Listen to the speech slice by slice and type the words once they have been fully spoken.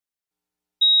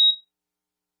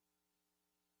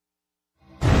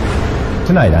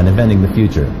Tonight on Inventing the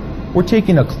Future, we're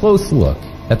taking a close look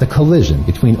at the collision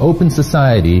between open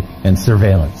society and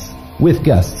surveillance. With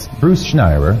guests Bruce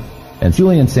Schneier and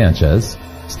Julian Sanchez.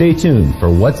 Stay tuned for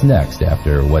what's next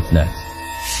after What's Next.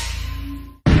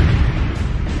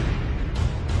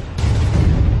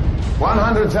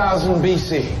 $100,000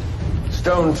 BC,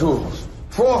 stone tools.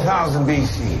 4,000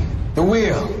 BC, the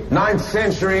wheel. 9th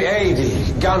century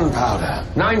AD, gunpowder.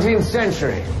 19th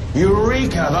century,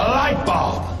 Eureka, the light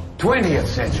bulb. 20th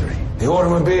century, the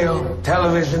automobile,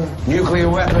 television, nuclear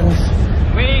weapons.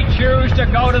 We choose to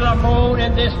go to the moon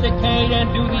in this decade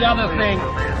and do the other thing.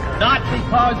 Not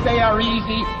because they are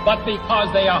easy, but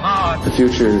because they are hard. The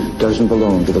future doesn't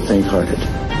belong to the faint-hearted.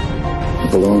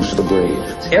 It belongs to the brave.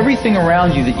 Everything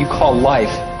around you that you call life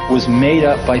was made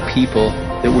up by people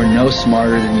that were no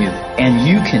smarter than you. And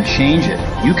you can change it.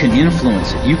 You can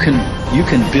influence it. You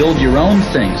can build your own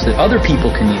things that other people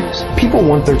can use. People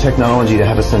want their technology to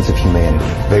have a sense of humanity.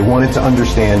 They want it to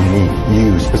understand me,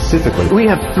 you specifically. We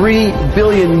have 3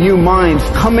 billion new minds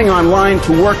coming online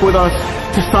to work with us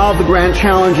to solve the grand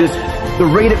challenges. The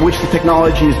rate at which the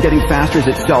technology is getting faster is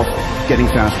itself getting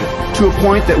faster, to a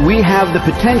point that we have the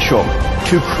potential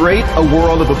to create a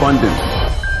world of abundance.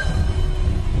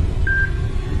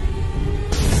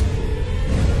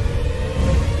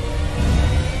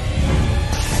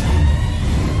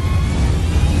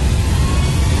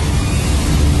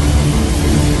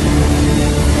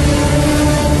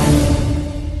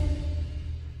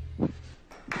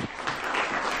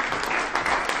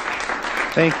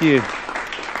 Thank you.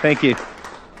 Thank you.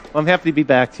 I'm happy to be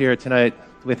back here tonight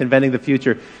with Inventing the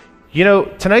Future. You know,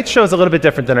 tonight's show is a little bit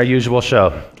different than our usual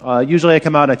show. Usually I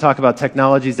come out and I talk about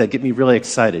technologies that get me really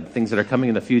excited, things that are coming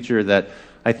in the future that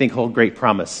I think hold great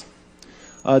promise.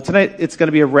 Tonight it's going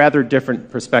to be a rather different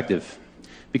perspective,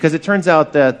 because it turns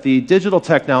out that the digital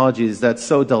technologies that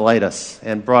so delight us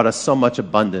and brought us so much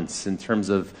abundance in terms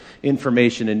of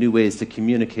information and new ways to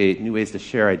communicate, new ways to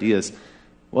share ideas,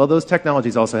 well, those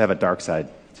technologies also have a dark side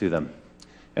to them.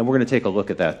 And we're going to take a look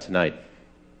at that tonight.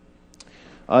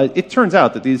 It turns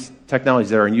out that these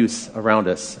technologies that are in use around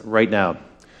us right now,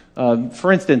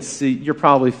 for instance, you're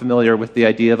probably familiar with the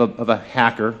idea of a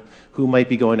hacker who might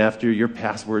be going after your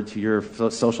password to your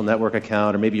social network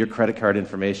account, or maybe your credit card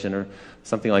information or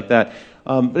something like that.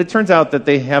 But it turns out that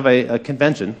they have a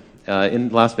convention in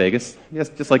Las Vegas, yes,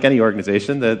 just like any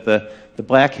organization, the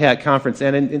Black Hat Conference.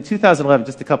 And in 2011,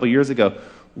 just a couple years ago,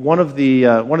 one of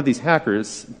these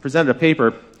hackers presented a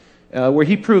paper where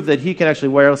he proved that he can actually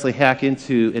wirelessly hack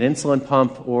into an insulin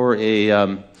pump or a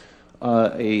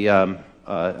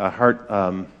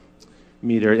heart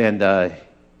meter and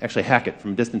actually hack it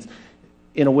from a distance.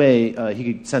 In a way,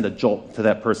 he could send a jolt to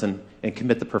that person and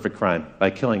commit the perfect crime by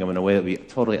killing them in a way that would be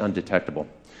totally undetectable.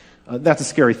 That's a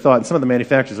scary thought, and some of the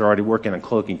manufacturers are already working on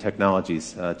cloaking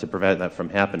technologies to prevent that from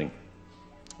happening.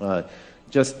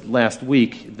 Just last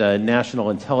week, the National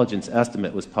Intelligence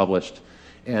Estimate was published,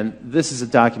 and this is a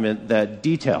document that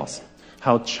details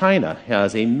how China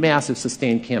has a massive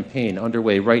sustained campaign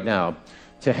underway right now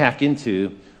to hack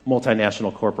into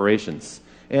multinational corporations.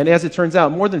 And as it turns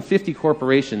out, more than 50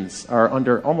 corporations are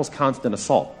under almost constant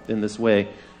assault in this way.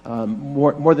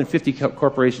 More than 50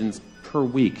 corporations per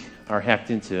week are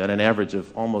hacked into at an average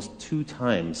of almost 2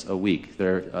 times a week.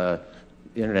 Their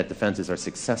internet defenses are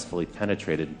successfully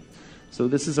penetrated. So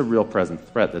this is a real present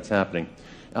threat that's happening.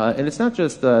 And it's not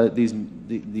just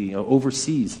the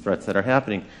overseas threats that are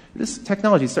happening. This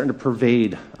technology is starting to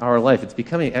pervade our life. It's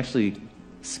becoming actually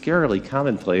scarily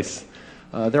commonplace.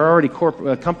 There are already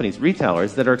companies,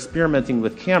 retailers, that are experimenting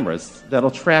with cameras that'll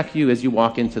track you as you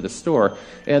walk into the store,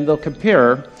 and they'll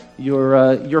compare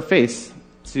your face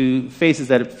to face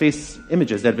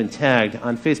images that have been tagged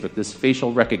on Facebook, this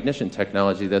facial recognition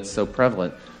technology that's so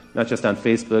prevalent, not just on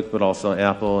Facebook, but also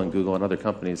Apple and Google and other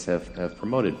companies have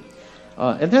promoted.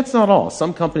 And that's not all.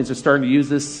 Some companies are starting to use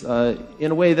this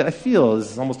in a way that I feel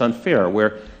is almost unfair,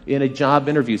 where in a job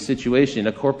interview situation,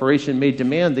 a corporation may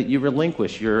demand that you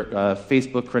relinquish your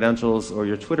Facebook credentials or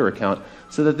your Twitter account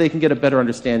so that they can get a better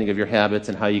understanding of your habits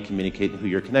and how you communicate and who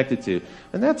you're connected to.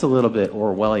 And that's a little bit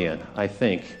Orwellian, I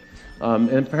think.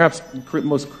 And perhaps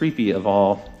most creepy of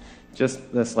all,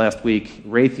 just this last week,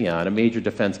 Raytheon, a major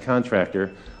defense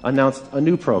contractor, announced a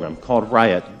new program called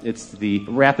Riot. It's the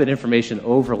Rapid Information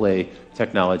Overlay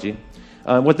technology.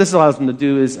 What this allows them to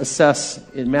do is assess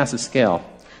in massive scale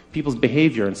people's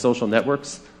behavior in social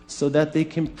networks so that they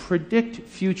can predict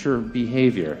future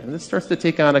behavior. And this starts to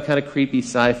take on a kind of creepy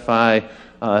sci-fi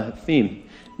theme.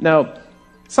 Now,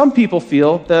 some people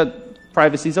feel that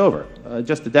privacy's over.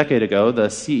 Just a decade ago, the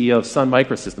CEO of Sun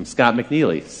Microsystems, Scott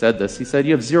McNealy, said this. He said,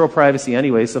 "You have zero privacy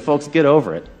anyway, so folks, get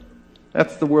over it."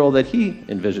 That's the world that he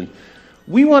envisioned.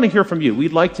 We want to hear from you.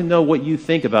 We'd like to know what you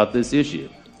think about this issue.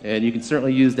 And you can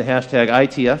certainly use the hashtag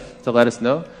ITF to let us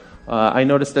know. I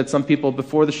noticed that some people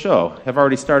before the show have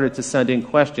already started to send in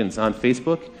questions on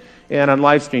Facebook. And on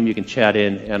live stream, you can chat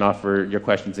in and offer your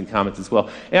questions and comments as well.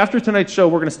 After tonight's show,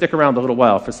 we're going to stick around a little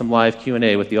while for some live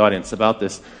Q&A with the audience about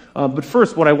this. But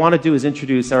first, what I want to do is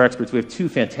introduce our experts. We have two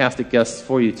fantastic guests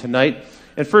for you tonight.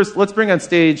 And first, let's bring on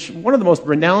stage one of the most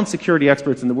renowned security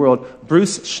experts in the world,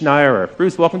 Bruce Schneier.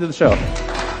 Bruce, welcome to the show.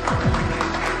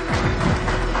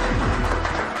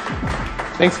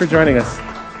 Thanks for joining us.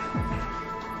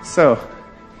 So,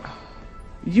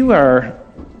 you are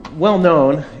well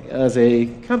known as a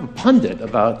kind of a pundit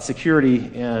about security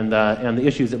and the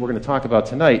issues that we're going to talk about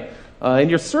tonight. And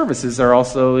your services are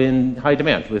also in high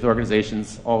demand with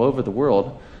organizations all over the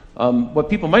world. What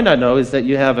people might not know is that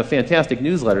you have a fantastic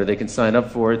newsletter they can sign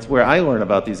up for. It's where I learn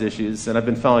about these issues, and I've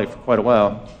been following it for quite a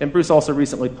while. And Bruce also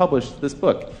recently published this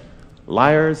book,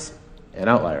 Liars and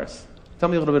Outliers. Tell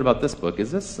me a little bit about this book.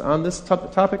 Is this on this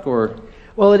topic, or?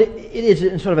 Well, it is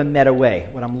in sort of a meta way.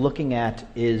 What I'm looking at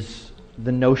is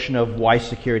the notion of why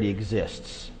security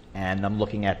exists, and I'm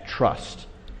looking at trust.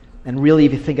 And really,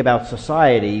 if you think about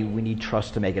society, we need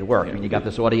trust to make it work. I mean, you got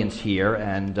this audience here,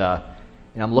 and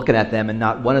I'm looking at them, and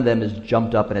not one of them has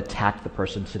jumped up and attacked the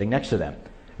person sitting next to them.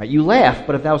 Right? You laugh,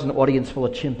 but if that was an audience full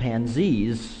of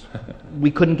chimpanzees,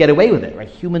 we couldn't get away with it. Right?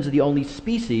 Humans are the only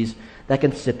species that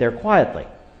can sit there quietly.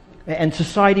 And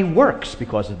society works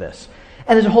because of this.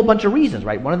 And there's a whole bunch of reasons,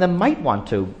 right? One of them might want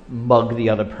to mug the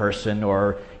other person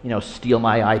or, steal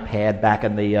my iPad back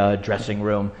in the dressing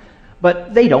room.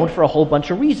 But they don't for a whole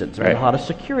bunch of reasons. There's a lot of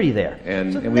security there.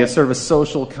 And we have sort of a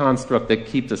social construct that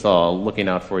keeps us all looking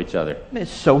out for each other. I mean,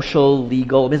 it's social,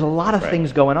 legal. There's a lot of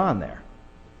things going on there.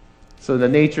 So the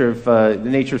nature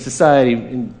of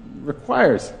society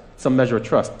requires some measure of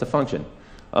trust to function.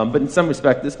 But in some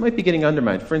respect, this might be getting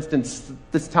undermined. For instance,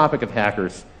 this topic of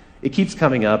hackers. It keeps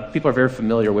coming up. People are very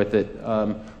familiar with it.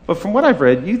 But from what I've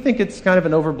read, you think it's kind of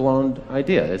an overblown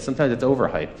idea. Sometimes it's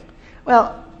overhyped.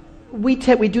 Well, we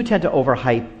do tend to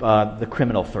overhype the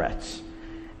criminal threats.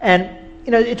 And,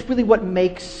 it's really what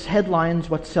makes headlines,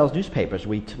 what sells newspapers.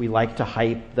 We like to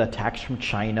hype the attacks from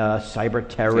China, cyber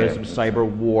terrorism, cyber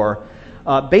war.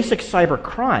 Basic cyber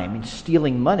crime,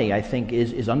 stealing money, I think,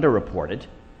 is underreported.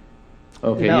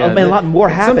 Okay, a lot more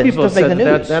happens. Some people said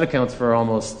that accounts for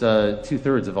almost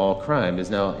 2/3 of all crime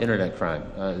is now internet crime.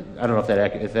 I don't know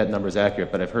if that number is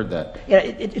accurate, but I've heard that. Yeah,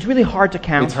 it's really hard to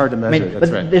count. It's hard to measure.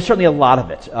 That's right. There's certainly a lot of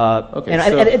it.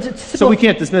 So we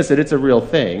can't dismiss it. It's a real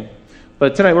thing.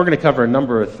 But tonight we're going to cover a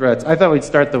number of threats. I thought we'd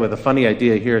start though with a funny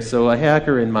idea here. So a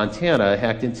hacker in Montana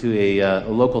hacked into a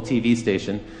local TV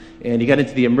station, and he got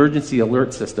into the emergency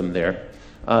alert system there.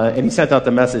 And he sent out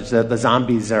the message that the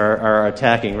zombies are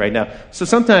attacking right now. So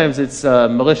sometimes it's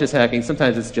malicious hacking,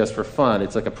 sometimes it's just for fun.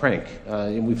 It's like a prank.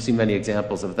 And we've seen many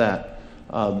examples of that.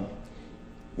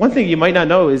 One thing you might not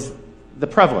know is the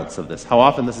prevalence of this, how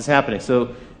often this is happening. So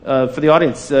for the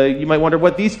audience, you might wonder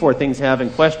what these four things have in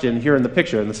question here in the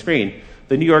picture on the screen.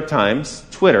 The New York Times,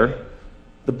 Twitter,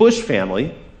 the Bush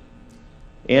family,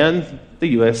 and the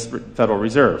U.S. Federal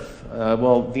Reserve.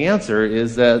 Well, the answer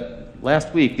is that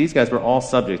last week, these guys were all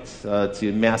subject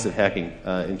to massive hacking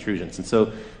intrusions. And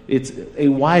so it's a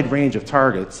wide range of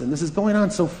targets. And this is going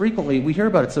on so frequently. We hear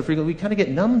about it so frequently, we kind of get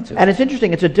numb to it. And it's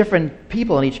interesting. It's a different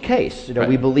people in each case.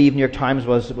 We believe New York Times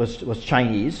was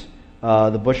Chinese.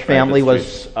 The Bush family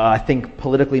was, I think,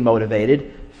 politically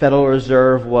motivated. Federal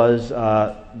Reserve was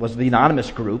the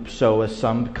anonymous group, so was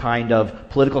some kind of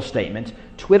political statement.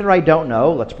 Twitter, I don't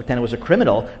know. Let's pretend it was a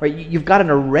criminal. Right? You've got an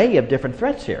array of different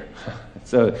threats here.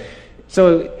 So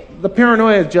the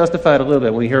paranoia is justified a little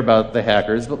bit when we hear about the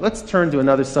hackers, but let's turn to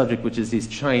another subject, which is these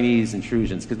Chinese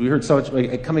intrusions, because we heard so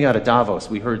much, coming out of Davos,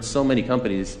 we heard so many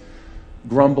companies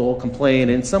grumble, complain,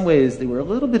 and in some ways they were a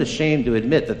little bit ashamed to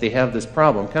admit that they have this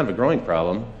problem, kind of a growing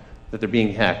problem, that they're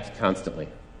being hacked constantly.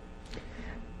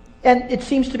 And it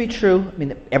seems to be true. I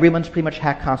mean, everyone's pretty much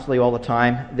hacked constantly all the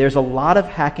time. There's a lot of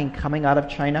hacking coming out of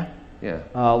China,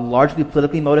 largely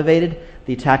politically motivated.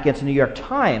 The attack against the New York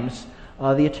Times,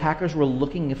 the attackers were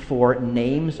looking for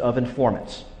names of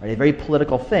informants, right? A very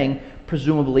political thing,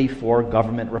 presumably for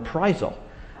government reprisal.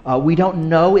 We don't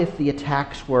know if the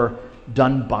attacks were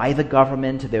done by the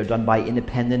government, they were done by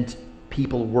independent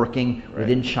people working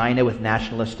within China with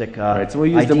nationalistic so we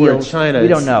use ideals. The word China. We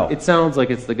don't know. It sounds like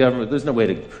it's the government. There's no way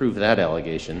to prove that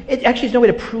allegation. It actually is no way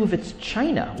to prove it's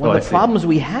China. One of the problems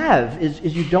we have is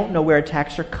you don't know where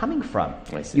attacks are coming from.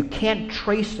 You can't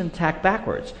trace an attack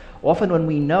backwards. Often when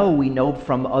we know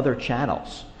from other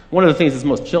channels. One of the things that's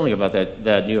most chilling about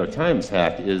that New York Times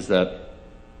hack is that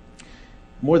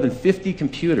more than 50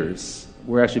 computers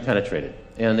were actually penetrated,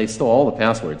 and they stole all the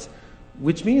passwords,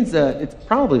 which means that it's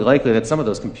probably likely that some of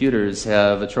those computers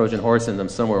have a Trojan horse in them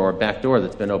somewhere, or a back door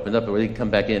that's been opened up where they can come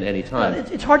back in any time. Well,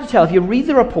 it's hard to tell. If you read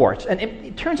the reports, and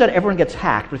it turns out everyone gets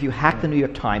hacked, but if you hack the New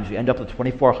York Times, you end up with a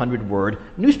 2,400-word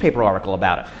newspaper article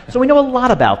about it. So we know a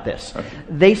lot about this. Okay.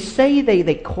 They say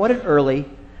they caught it early.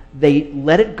 They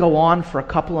let it go on for a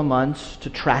couple of months to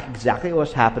track exactly what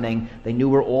was happening. They knew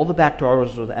where all the back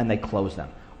doors were, and they closed them.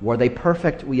 Were they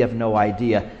perfect? We have no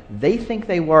idea. They think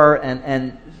they were,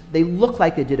 and they look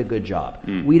like they did a good job.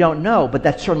 We don't know, but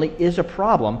that certainly is a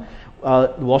problem.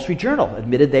 The Wall Street Journal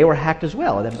admitted they were hacked as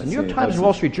well. The New York Times and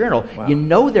Wall Street Journal, you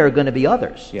know there are going to be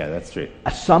others. Yeah, that's true.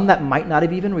 Some that might not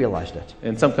have even realized it.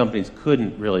 And some companies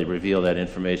couldn't really reveal that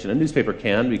information. A newspaper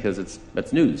can because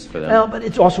that's news for them. Well, but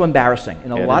it's also embarrassing.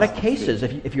 In a lot of cases,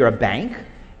 if you're a bank,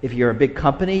 if you're a big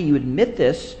company, you admit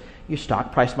this, your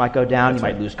stock price might go down, you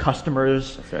might lose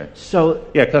customers. That's right. So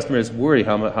yeah, customers worry,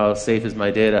 how safe is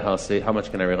my data, how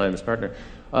much can I rely on this partner?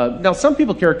 Now, some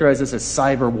people characterize this as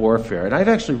cyber warfare, and I've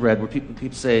actually read where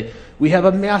people say, we have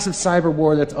a massive cyber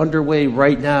war that's underway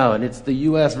right now, and it's the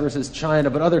US versus China,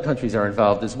 but other countries are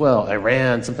involved as well.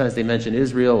 Iran, sometimes they mention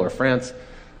Israel or France.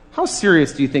 How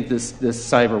serious do you think this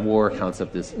cyber war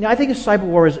concept is? I think a cyber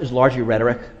war is largely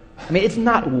rhetoric. I mean, it's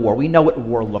not war. We know what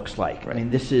war looks like. Right. I mean,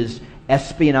 this is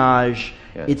espionage.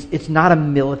 Yeah. It's not a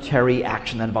military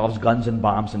action that involves guns and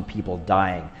bombs and people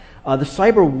dying. The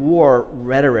cyber war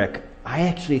rhetoric, I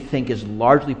actually think, is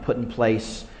largely put in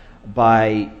place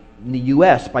in the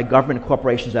U.S. by government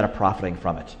corporations that are profiting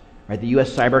from it. Right? The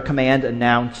U.S. Cyber Command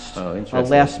announced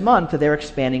last month that they're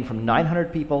expanding from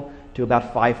 900 people to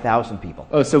about 5,000 people.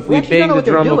 Oh, so if we bang the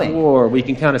drum of war, we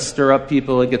can kind of stir up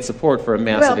people and get support for a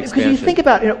massive expansion. Because you think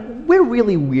about it, we're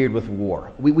really weird with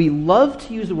war. We love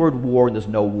to use the word war when there's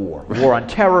no war. War on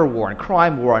terror, war on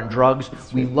crime, war on drugs.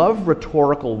 We love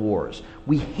rhetorical wars.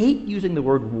 We hate using the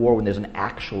word war when there's an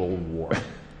actual war.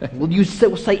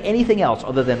 We'll say anything else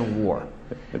other than war.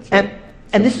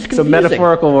 And this is confusing. So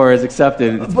metaphorical war is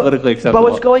accepted, it's politically acceptable.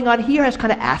 But what's going on here has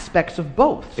kind of aspects of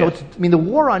both. So the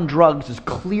war on drugs is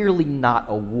clearly not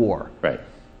a war. Right.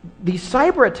 These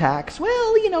cyber attacks,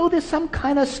 well, there's some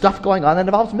kind of stuff going on that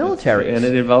involves militaries. And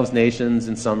it involves nations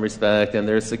in some respect, and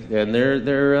they're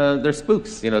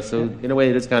spooks, so in a way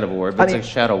it is kind of a war, but it's a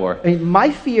shadow war. My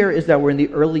fear is that we're in the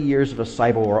early years of a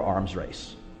cyber war arms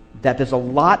race. That there's a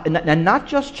lot, and not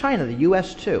just China, the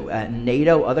U.S. too,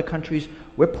 NATO, other countries,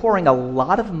 we're pouring a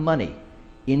lot of money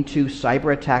into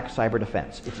cyber attack, cyber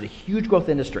defense. It's a huge growth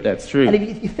industry. That's true. And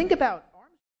if you think about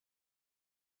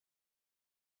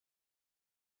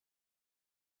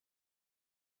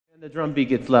the drumbeat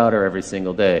gets louder every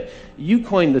single day. You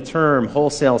coined the term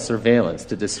wholesale surveillance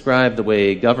to describe the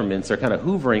way governments are kind of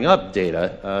hoovering up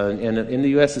data, and in the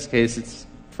U.S.'s case, it's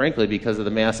frankly because of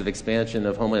the massive expansion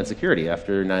of Homeland Security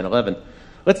after 9/11.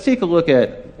 Let's take a look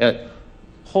at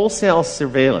wholesale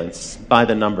surveillance by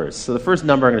the numbers. So the first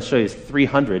number I'm going to show you is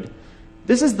 300.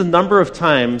 This is the number of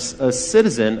times a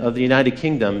citizen of the United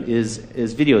Kingdom is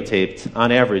videotaped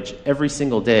on average every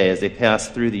single day as they pass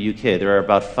through the UK. There are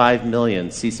about 5 million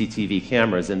CCTV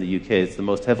cameras in the UK. It's the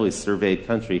most heavily surveyed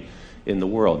country in the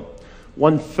world.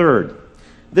 1/3.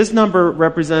 This number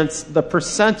represents the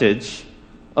percentage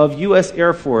of U.S.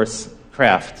 Air Force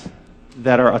craft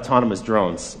that are autonomous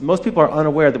drones. Most people are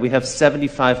unaware that we have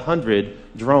 7,500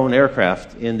 drone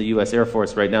aircraft in the U.S. Air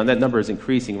Force right now, and that number is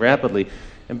increasing rapidly.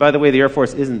 And by the way, the Air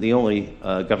Force isn't the only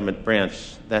government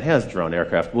branch that has drone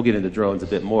aircraft. We'll get into drones a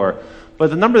bit more. But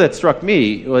the number that struck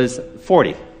me was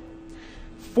 40.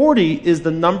 40 is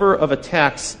the number of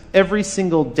attacks every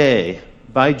single day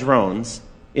by drones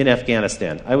in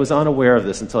Afghanistan. I was unaware of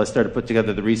this until I started to put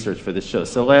together the research for this show.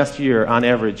 So last year, on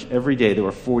average, every day there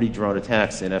were 40 drone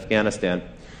attacks in Afghanistan.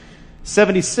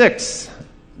 76,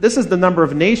 this is the number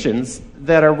of nations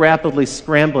that are rapidly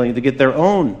scrambling to get their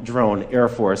own drone Air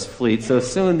Force fleet. So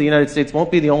soon the United States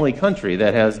won't be the only country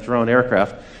that has drone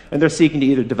aircraft, and they're seeking to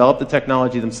either develop the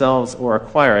technology themselves or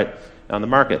acquire it on the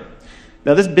market.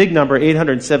 Now this big number,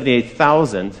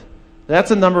 878,000,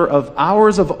 that's a number of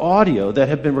hours of audio that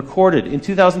have been recorded in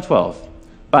 2012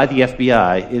 by the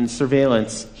FBI in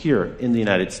surveillance here in the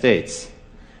United States.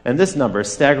 And this number,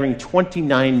 staggering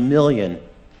 29 million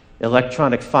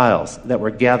electronic files that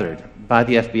were gathered by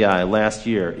the FBI last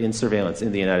year in surveillance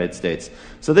in the United States.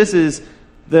 So this is,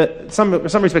 in some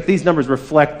respect, these numbers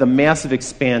reflect the massive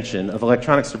expansion of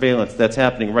electronic surveillance that's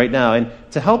happening right now. And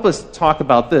to help us talk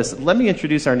about this, let me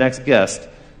introduce our next guest,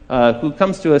 who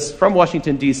comes to us from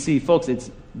Washington, D.C. Folks, it's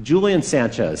Julian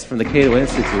Sanchez from the Cato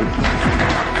Institute.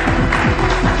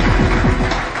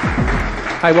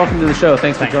 Hi, welcome to the show.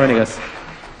 Thanks for joining us.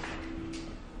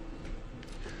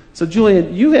 So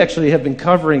Julian, you actually have been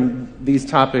covering these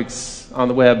topics on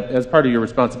the web as part of your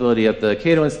responsibility at the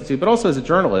Cato Institute, but also as a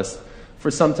journalist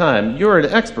for some time. You're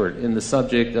an expert in the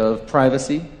subject of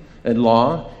privacy and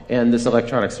law and this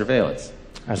electronic surveillance.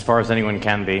 As far as anyone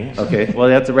can be. Okay, well,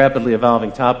 that's a rapidly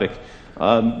evolving topic.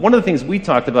 One of the things we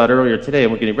talked about earlier today,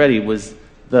 and we're getting ready, was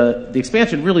the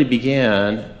expansion really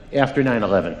began after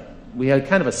 9/11. We had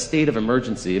kind of a state of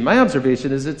emergency. And my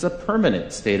observation is it's a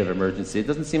permanent state of emergency. It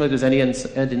doesn't seem like there's any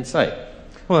end in sight.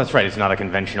 Well, that's right. It's not a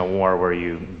conventional war where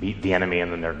you beat the enemy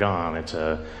and then they're gone. It's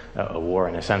a war,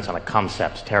 in a sense, on a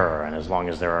concept terror. And as long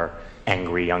as there are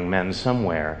angry young men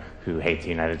somewhere who hate the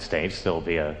United States, there'll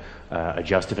be a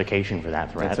justification for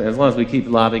that threat. As long as we keep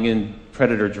lobbing in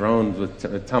Predator drones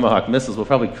with Tomahawk missiles, we'll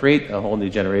probably create a whole new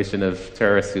generation of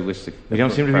terrorists who wish to... We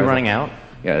don't seem to be running out.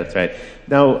 Yeah, that's right.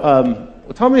 Now,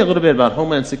 tell me a little bit about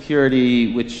Homeland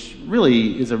Security, which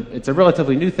really is a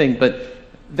relatively new thing, but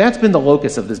that's been the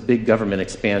locus of this big government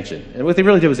expansion. And what they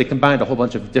really did was they combined a whole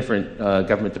bunch of different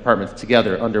government departments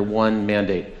together under one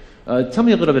mandate. Tell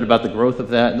me a little bit about the growth of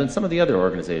that and then some of the other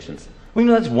organizations. Well,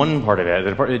 that's one part of it.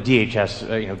 The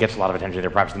DHS gets a lot of attention. They're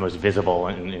perhaps the most visible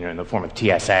in the form of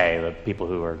TSA, the people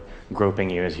who are groping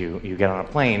you as you get on a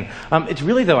plane. It's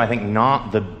really, though, I think,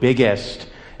 not the biggest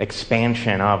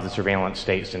expansion of the surveillance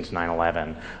state since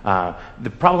 9/11. The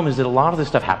problem is that a lot of this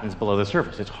stuff happens below the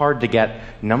surface. It's hard to get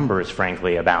numbers,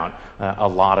 frankly, about a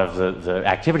lot of the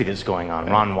activity that's going on.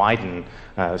 Ron Wyden,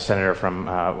 senator from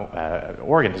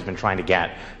Oregon, has been trying to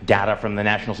get data from the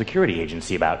National Security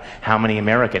Agency about how many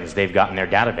Americans they've got in their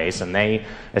database, and they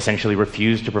essentially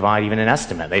refuse to provide even an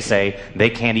estimate. They say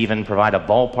they can't even provide a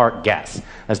ballpark guess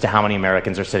as to how many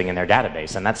Americans are sitting in their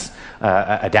database, and that's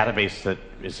a database that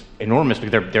is enormous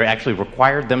because they're actually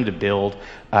required them to build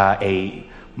a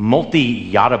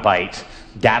multi-yottabyte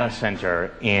data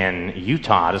center in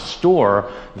Utah to store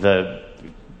the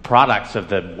products of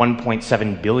the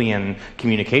 1.7 billion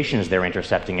communications they're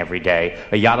intercepting every day.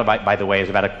 A yottabyte, by the way, is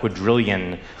about a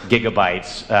quadrillion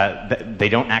gigabytes. They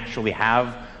don't actually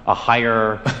have a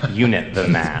higher unit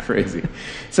than that. Crazy.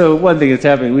 So one thing that's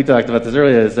happening, we talked about this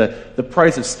earlier, is that the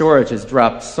price of storage has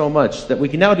dropped so much that we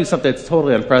can now do something that's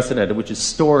totally unprecedented, which is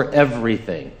store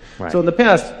everything. Right. So in the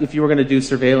past, if you were going to do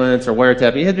surveillance or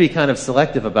wiretapping, you had to be kind of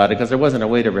selective about it because there wasn't a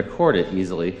way to record it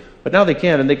easily. But now they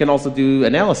can, and they can also do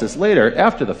analysis later,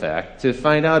 after the fact, to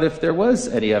find out if there was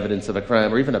any evidence of a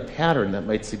crime or even a pattern that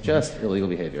might suggest illegal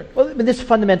behavior. Well, I mean, this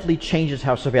fundamentally changes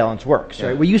how surveillance works. Yeah.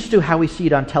 Right? We're used to how we see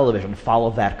it on television, follow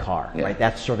that car, right?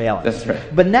 That's surveillance. That's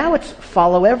right. But now it's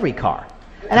follow every car.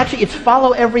 And actually, it's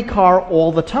follow every car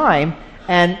all the time,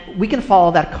 and we can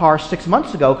follow that car 6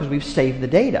 months ago because we've saved the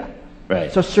data.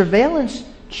 Right. So surveillance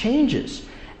changes.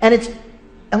 And it's, in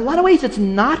a lot of ways, it's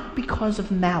not because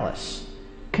of malice.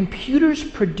 Computers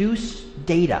produce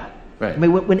data. Right. I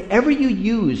mean, whenever you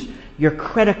use your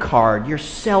credit card, your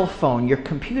cell phone, your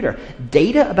computer,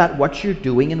 data about what you're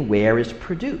doing and where is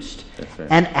produced. That's right.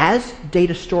 And as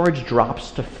data storage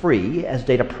drops to free, as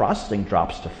data processing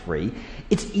drops to free,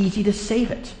 it's easy to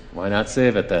save it. Why not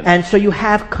save it then? And so you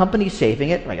have companies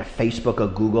saving it, like a Facebook, a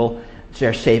Google.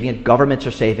 They're saving it. Governments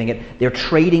are saving it. They're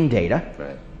trading data.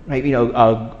 Right. Right,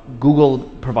 Google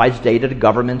provides data to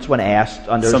governments when asked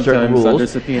under certain rules. Sometimes under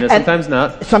subpoena, sometimes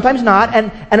not. Sometimes not,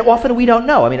 and often we don't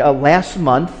know. I mean, last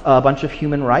month, a bunch of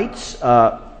human rights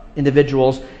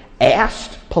individuals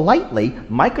asked politely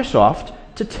Microsoft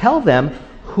to tell them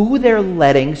who they're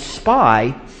letting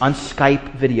spy on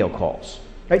Skype video calls.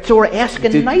 Right, so we're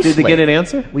asking nicely. Did they get an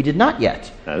answer? We did not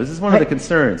yet. This is one of the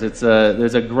concerns.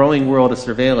 There's a growing world of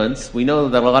surveillance. We know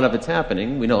that a lot of it's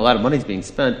happening. We know a lot of money's being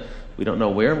spent. We don't know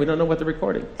where, and we don't know what they're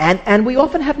recording. And we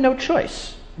often have no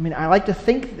choice. I mean, I like to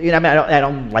think, I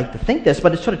don't like to think this,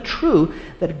 but it's sort of true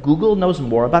that Google knows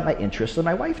more about my interests than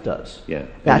my wife does. Yeah.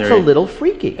 That's a little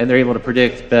freaky. And they're able to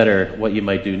predict better what you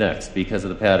might do next because of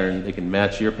the pattern. They can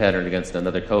match your pattern against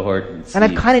another cohort. And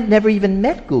I've kind of never even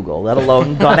met Google, let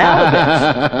alone gone out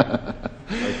of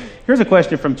it. Here's a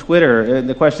question from Twitter, and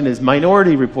the question is,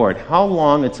 Minority Report, how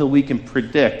long until we can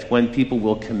predict when people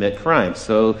will commit crimes?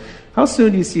 So how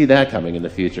soon do you see that coming in the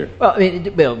future? Well, I mean,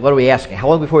 what are we asking? How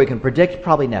long before we can predict?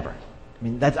 Probably never. I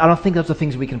mean, I don't think those are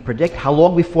things we can predict. How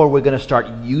long before we're going to start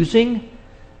using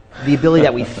the ability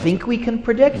that we think we can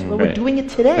predict? Well, we're doing it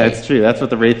today. That's true. That's what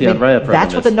the Raytheon Riot program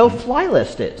That's what the no-fly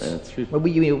list is. That's true.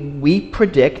 We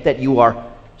predict that you are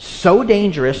so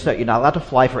dangerous that you're not allowed to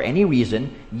fly for any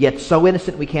reason, yet so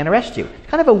innocent we can't arrest you. It's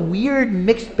kind of a weird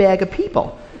mixed bag of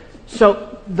people.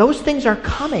 So those things are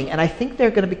coming, and I think they're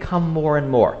going to become more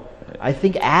and more. I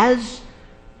think as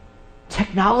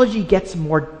technology gets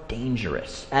more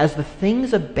dangerous, as the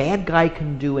things a bad guy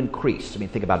can do increase, I mean,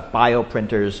 think about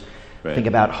bioprinters, Right. Think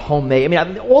about homemade,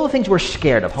 all the things we're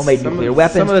scared of, homemade nuclear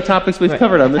weapons. Some of the topics we've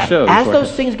covered on the show. As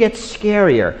those things get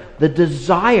scarier, the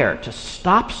desire to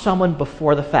stop someone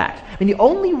before the fact. The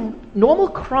only normal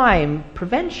crime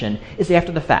prevention is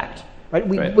after the fact. Right?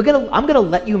 I'm going to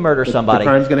let you murder somebody,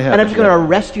 the crime's gonna happen, and I'm just going to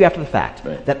arrest you after the fact.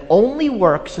 Right. That only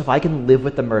works if I can live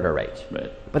with the murder rate.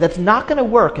 Right. But that's not going to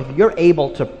work if you're able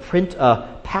to print a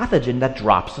pathogen that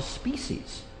drops a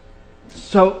species.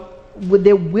 So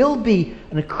there will be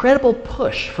an incredible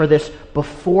push for this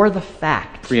before the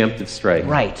fact. Preemptive strike.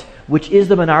 Right, which is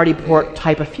the minority report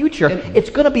type of future. It's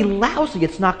going to be lousy.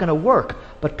 It's not going to work.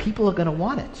 But people are going to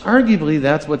want it. Arguably,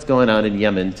 that's what's going on in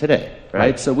Yemen today,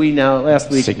 right? So we now, last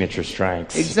week... Signature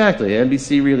strikes. Exactly.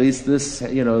 NBC released this,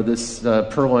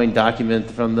 purloined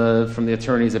document from the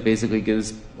attorneys that basically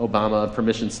gives Obama a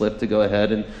permission slip to go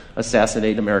ahead and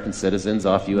assassinate American citizens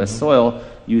off U.S. soil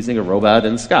using a robot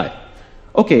in the sky.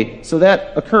 Okay, so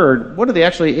that occurred. What are they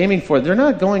actually aiming for? They're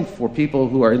not going for people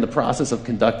who are in the process of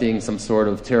conducting some sort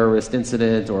of terrorist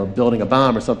incident or building a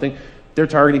bomb or something. They're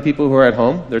targeting people who are at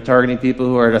home. They're targeting people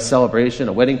who are at a celebration,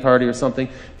 a wedding party or something.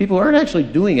 People who aren't actually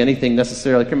doing anything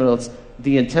necessarily criminal. It's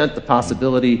the intent, the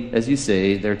possibility, as you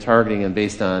say, they're targeting them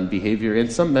based on behavior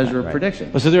and some measure of prediction.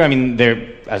 Well, so they're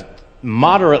a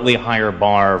moderately higher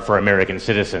bar for American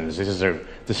citizens. This is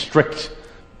the strict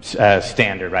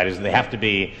standard, right? Is they have to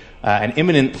be an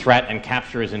imminent threat, and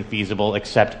capture is infeasible,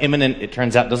 except imminent, it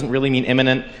turns out, doesn't really mean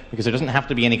imminent, because there doesn't have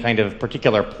to be any kind of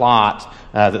particular plot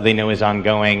that they know is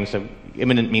ongoing. So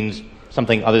imminent means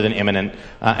something other than imminent.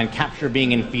 And capture being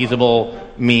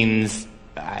infeasible means,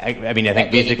 I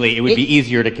think basically it would be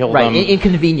easier to kill them. Right,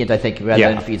 inconvenient, I think, rather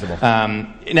than feasible.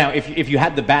 Now, if you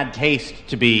had the bad taste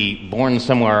to be born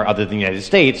somewhere other than the United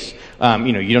States,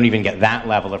 you don't even get that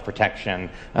level of protection.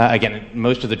 Again,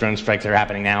 most of the drone strikes that are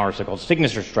happening now are so-called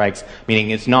signature strikes, meaning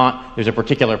it's not there's a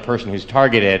particular person who's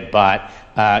targeted, but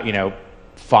 5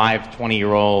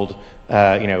 20-year-old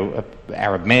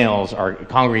Arab males are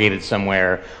congregated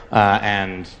somewhere,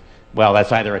 and well,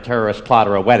 that's either a terrorist plot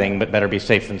or a wedding, but better be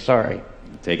safe than sorry.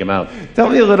 Take him out. Tell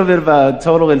me a little bit about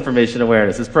total information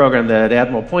awareness, this program that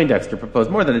Admiral Poindexter proposed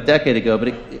more than a decade ago,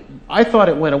 but I thought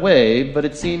it went away, but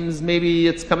it seems maybe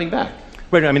it's coming back.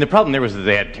 Right, the problem there was that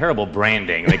they had terrible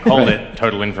branding. They called it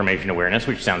Total Information Awareness,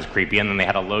 which sounds creepy, and then they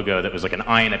had a logo that was like an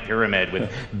eye in a pyramid with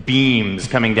beams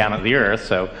coming down at the earth,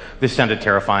 so this sounded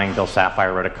terrifying. Bill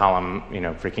Sapphire wrote a column,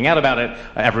 freaking out about it.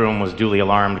 Everyone was duly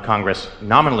alarmed. Congress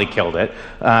nominally killed it,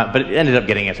 but it ended up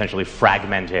getting essentially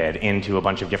fragmented into a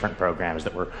bunch of different programs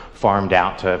that were farmed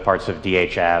out to parts of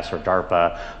DHS or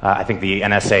DARPA. I think the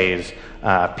NSA's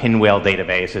Pinwheel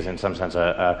database is in some sense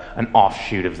an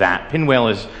offshoot of that. Pinwheel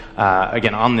is,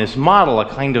 again, on this model, a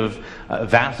kind of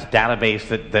vast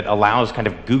database that allows kind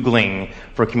of Googling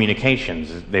for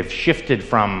communications. They've shifted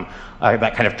from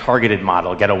that kind of targeted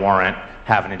model, get a warrant,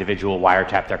 have an individual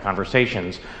wiretap their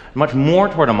conversations, much more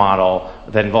toward a model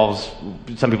that involves,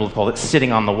 some people have called it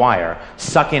sitting on the wire,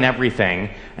 suck in everything,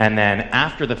 and then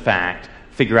after the fact,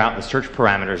 figure out the search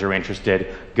parameters are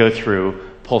interested, go through,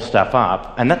 pull stuff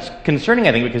up. And that's concerning,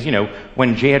 I think, because,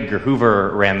 when J. Edgar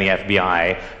Hoover ran the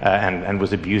FBI and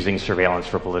was abusing surveillance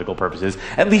for political purposes,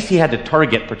 at least he had to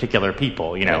target particular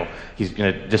people. He's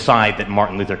going to decide that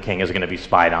Martin Luther King is going to be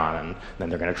spied on, and then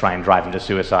they're going to try and drive him to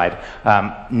suicide.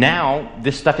 Now,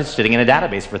 this stuff is sitting in a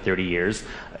database for 30 years.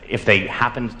 If they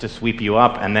happened to sweep you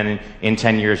up and then in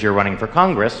 10 years you're running for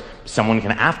Congress, someone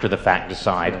can after the fact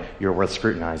decide you're worth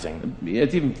scrutinizing.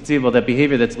 It's even conceivable that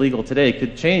behavior that's legal today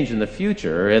could change in the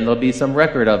future, and there'll be some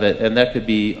record of it, and that could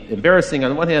be embarrassing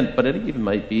on one hand, but it even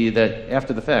might be that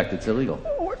after the fact it's illegal.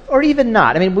 Or even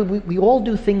not. We all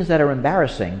do things that are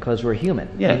embarrassing because we're human.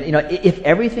 Yeah. If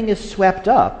everything is swept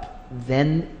up,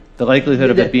 then the likelihood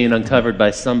of it being uncovered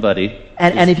by somebody,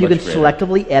 and if you can greater.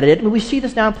 Selectively edit it, we see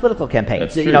this now in political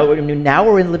campaigns. That's true. Now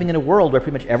we're living in a world where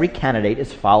pretty much every candidate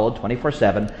is followed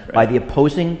 24/7 by the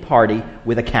opposing party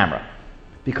with a camera,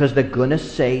 because they're going to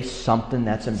say something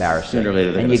that's embarrassing. Sooner or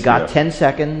later, and you got 10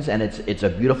 seconds, and it's a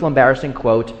beautiful, embarrassing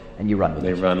quote, and you run with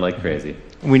it. They run like crazy.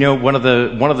 We know one of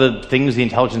the things the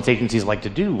intelligence agencies like to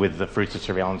do with the fruits of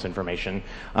surveillance information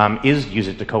is use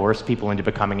it to coerce people into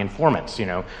becoming informants.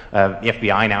 The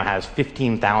FBI now has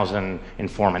 15,000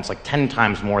 informants, like 10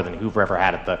 times more than Hoover ever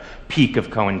had at the peak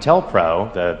of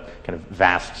COINTELPRO, the kind of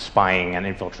vast spying and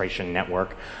infiltration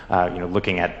network,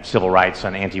 looking at civil rights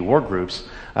and anti-war groups.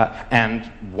 And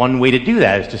one way to do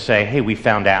that is to say, hey, we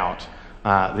found out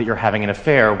that you're having an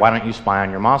affair. Why don't you spy on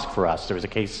your mosque for us? There was a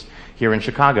case here in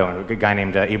Chicago, a guy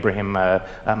named Ibrahim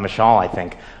Mashal, I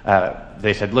think.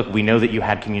 They said, look, we know that you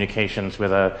had communications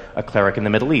with a cleric in the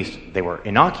Middle East. They were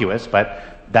innocuous, but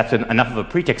that's enough of a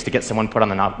pretext to get someone put on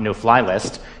the no-fly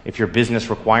list. If your business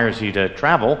requires you to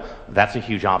travel, that's a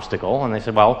huge obstacle. And they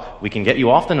said, well, we can get you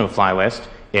off the no-fly list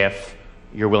if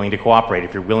you're willing to cooperate,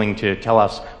 if you're willing to tell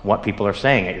us what people are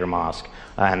saying at your mosque.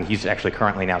 And he's actually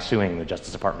currently now suing the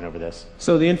Justice Department over this.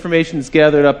 So the information is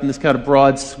gathered up in this kind of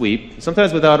broad sweep,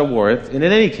 sometimes without a warrant. And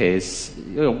in any case,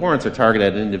 warrants are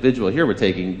targeted at an individual. Here we're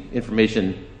taking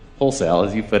information wholesale,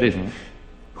 as you put it,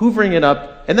 hoovering it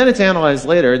up, and then it's analyzed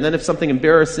later. And then if something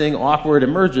embarrassing, awkward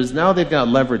emerges, now they've got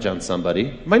leverage on somebody.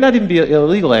 It might not even be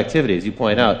illegal activity, as you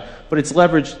point out, but it's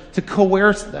leverage to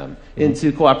coerce them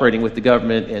into cooperating with the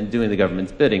government and doing the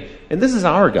government's bidding. And this is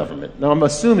our government. Now, I'm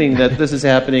assuming that this is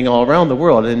happening all around the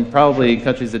world, and probably in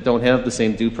countries that don't have the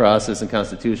same due process and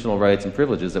constitutional rights and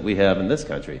privileges that we have in this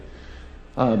country.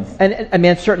 And I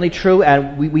mean, it's certainly true,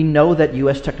 and we know that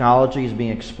U.S. technology is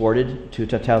being exported to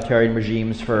totalitarian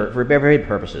regimes for varied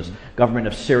purposes. Government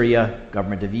of Syria,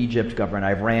 government of Egypt, government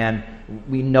of Iran.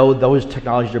 We know those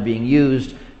technologies are being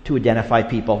used to identify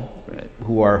people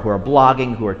who are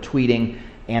blogging, who are tweeting,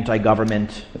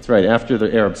 anti-government. That's right. After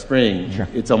the Arab Spring,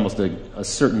 it's almost a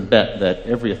certain bet that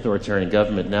every authoritarian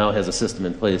government now has a system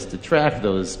in place to track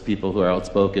those people who are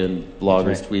outspoken,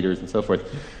 bloggers, tweeters, and so forth.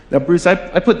 Now, Bruce,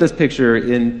 I put this picture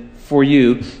in for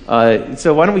you.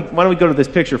 So why don't we go to this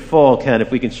picture full, Ken,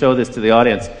 if we can show this to the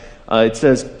audience. It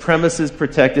says, premises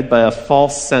protected by a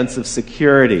false sense of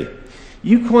security.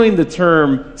 You coined the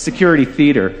term security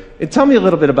theater. And tell me a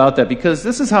little bit about that, because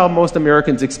this is how most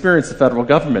Americans experience the federal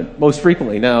government most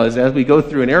frequently now. Is as we go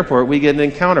through an airport, we get an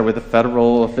encounter with a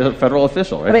federal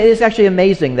official, right? I mean, it's actually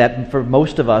amazing that for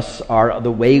most of us,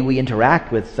 the way we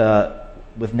interact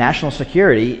with national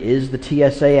security is the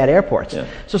TSA at airports. Yeah.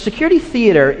 So security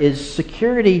theater is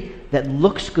security that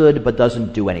looks good but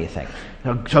doesn't do anything.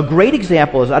 So a great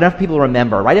example is, I don't know if people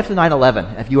remember, right after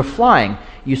 9/11, if you were flying,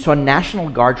 you saw National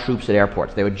Guard troops at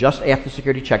airports. They were just after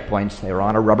security checkpoints. They were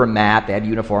on a rubber mat. They had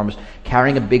uniforms,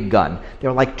 carrying a big gun. They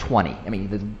were like 20. I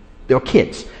mean, they were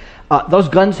kids. Those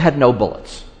guns had no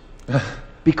bullets.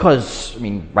 Because, I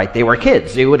mean, right, they were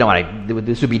kids. They would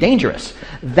this would be dangerous.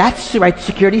 That's right,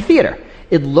 security theater.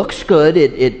 It looks good.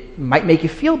 It might make you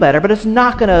feel better, but it's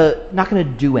not gonna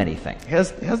do anything.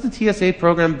 Has the TSA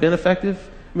program been effective?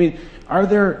 I mean, are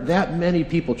there that many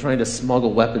people trying to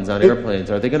smuggle weapons on airplanes?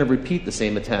 Are they going to repeat the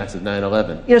same attacks of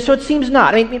 9/11? You know, so it seems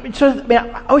not. I mean,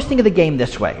 I always think of the game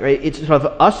this way, right? It's sort of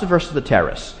us versus the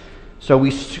terrorists. So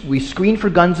we screen for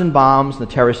guns and bombs, and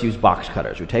the terrorists use box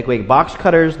cutters. We take away box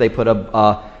cutters, they put a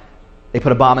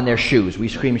bomb in their shoes. We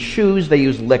screen shoes, they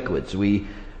use liquids. We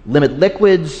limit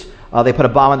liquids, they put a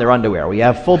bomb in their underwear. We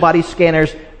have full body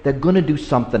scanners. They're going to do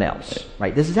something else,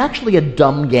 right? This is actually a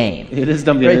dumb game. It is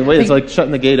dumb game. Right? It's like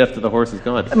shutting the gate after the horse is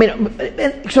gone. I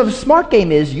mean, so the smart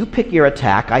game is you pick your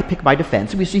attack, I pick my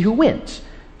defense, and we see who wins.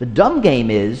 The dumb game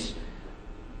is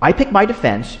I pick my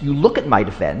defense, you look at my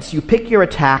defense, you pick your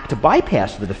attack to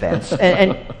bypass the defense,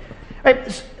 and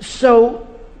right? So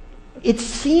it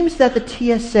seems that the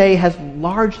TSA has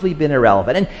largely been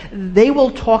irrelevant, and they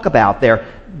will talk about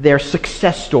their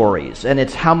success stories, and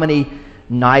it's how many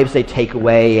knives they take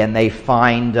away, and they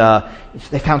found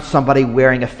somebody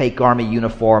wearing a fake army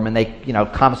uniform, and they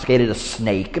confiscated a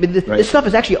snake. I mean, this stuff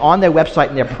is actually on their website,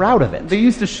 and they're proud of it. They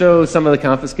used to show some of the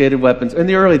confiscated weapons in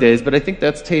the early days, but I think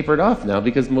that's tapered off now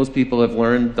because most people have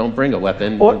learned don't bring a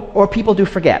weapon. Or people do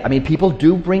forget. I mean, people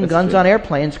do bring guns on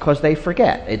airplanes because they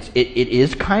forget. It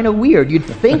is kind of weird. You'd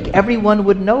think everyone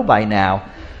would know by now.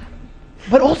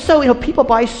 But also, people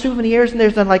buy souvenirs, and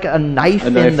there's like a knife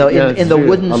in the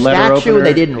wooden statue, and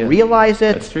they didn't realize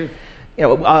it. That's true.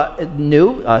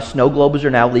 Snow globes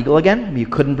are now legal again. I mean, you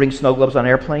couldn't bring snow globes on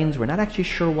airplanes. We're not actually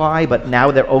sure why, but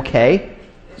now they're okay.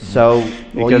 So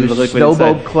all you snow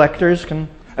globe collectors can.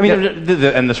 I mean,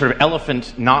 and the sort of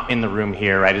elephant not in the room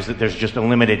here, right, is that there's just a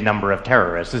limited number of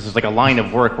terrorists. This is like a line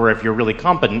of work where if you're really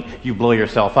competent, you blow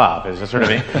yourself up. It's a sort of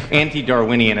an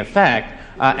anti-Darwinian effect.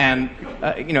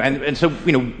 So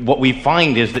what we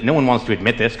find is that no one wants to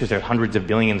admit this because there's hundreds of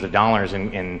billions of dollars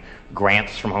in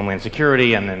grants from Homeland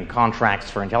Security and then contracts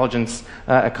for intelligence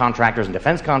contractors and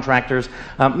defense contractors.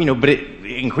 But it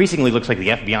increasingly looks like the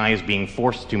FBI is being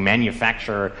forced to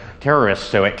manufacture terrorists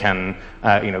so it can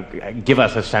give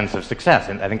us a sense of success.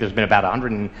 And I think there's been about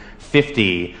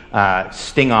 150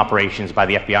 sting operations by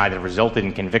the FBI that have resulted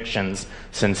in convictions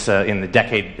since in the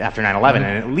decade after 9/11,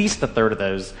 and at least a third of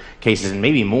those cases, and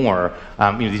maybe more,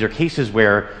 these are cases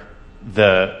where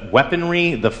the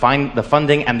weaponry, the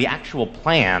funding, and the actual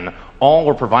plan all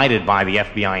were provided by the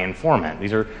FBI informant.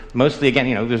 These are mostly,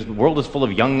 again, the world is full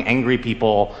of young, angry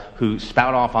people who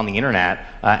spout off on the internet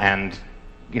and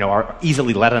are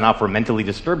easily led enough or mentally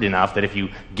disturbed enough that if you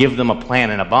give them a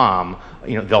plan and a bomb,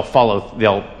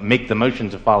 they'll make the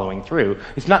motions of following through.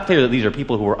 It's not clear that these are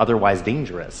people who are otherwise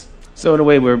dangerous. So in a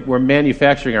way, we're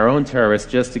manufacturing our own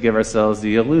terrorists just to give ourselves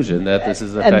the illusion that this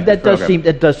is an effective program.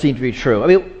 That does seem to be true.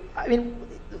 I mean,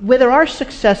 where there are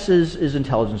successes is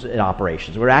intelligence in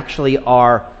operations. We actually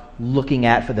are looking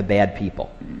at for the bad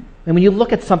people. And when you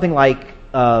look at something like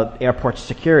airport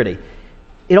security,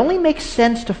 it only makes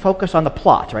sense to focus on the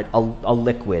plots, right? A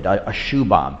liquid, a shoe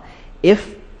bomb.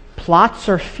 If plots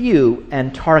are few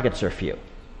and targets are few,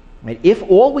 right? If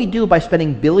all we do by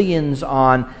spending billions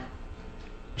on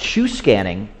shoe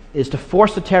scanning is to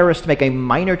force the terrorists to make a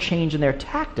minor change in their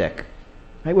tactic,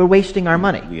 right? We're wasting our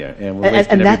money. Yeah, and we're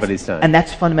wasting everybody's time. And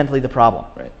that's fundamentally the problem.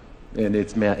 Right. And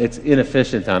it's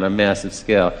inefficient on a massive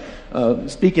scale.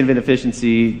 Speaking of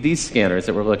inefficiency, these scanners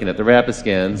that we're looking at, the rapid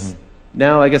scans,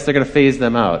 now I guess they're going to phase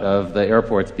them out of the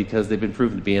airports because they've been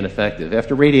proven to be ineffective.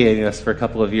 After radiating us for a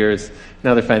couple of years,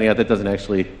 now they're finding out that doesn't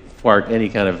actually thwart any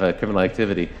kind of criminal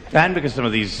activity. And because some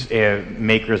of these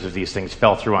makers of these things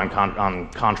fell through on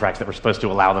contracts that were supposed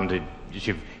to allow them to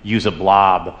use a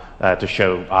blob to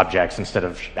show objects instead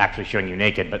of actually showing you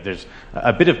naked. But there's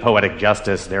a bit of poetic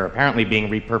justice. They're apparently being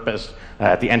repurposed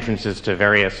at the entrances to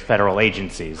various federal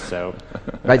agencies. So,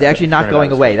 right, they're actually not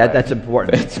going away. That's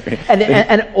important. And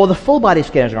the full body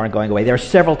scanners aren't going away. There are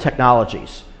several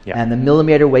technologies. Yeah. And the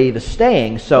millimeter wave is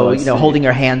staying, so holding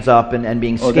your hands up and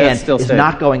being scanned is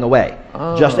not going away.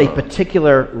 Just a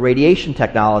particular radiation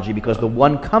technology, because the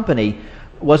one company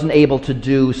wasn't able to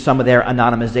do some of their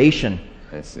anonymization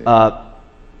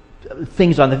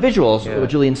things on the visuals, what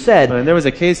Julian said. And there was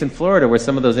a case in Florida where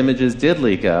some of those images did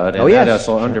leak out, and that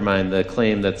also undermined the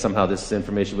claim that somehow this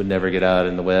information would never get out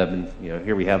in the web. And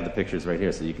here we have the pictures right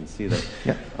here, so you can see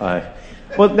them.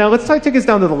 Well, now let's take us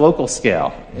down to the local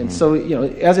scale. And so,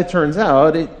 as it turns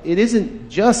out, it isn't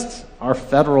just our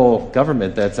federal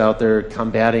government that's out there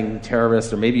combating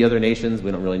terrorists or maybe other nations,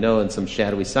 we don't really know, in some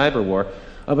shadowy cyber war.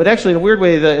 But actually, in a weird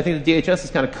way, I think the DHS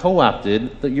has kind of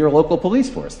co-opted your local police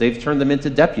force. They've turned them into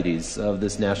deputies of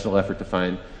this national effort to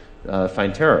find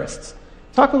terrorists.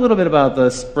 Talk a little bit about the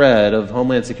spread of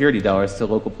Homeland Security dollars to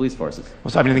local police forces.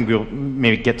 Well, so I think we'll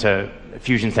maybe get to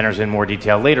fusion centers in more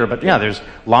detail later, but there's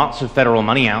lots of federal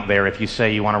money out there. If you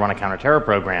say you want to run a counter-terror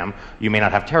program, you may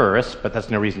not have terrorists, but that's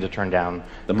no reason to turn down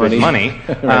the money.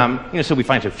 Right. So we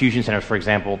find fusion centers, for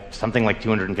example, something like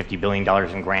 $250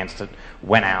 billion in grants that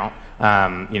went out,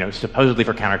 supposedly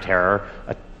for counter-terror.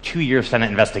 A 2-year Senate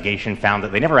investigation found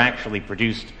that they never actually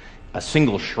produced a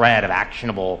single shred of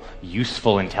actionable,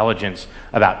 useful intelligence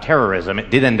about terrorism. It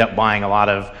did end up buying a lot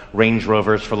of Range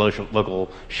Rovers for local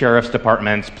sheriff's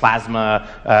departments, plasma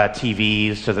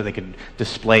TVs so that they could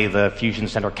display the Fusion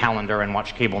Center calendar and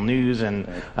watch cable news in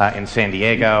San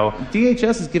Diego. DHS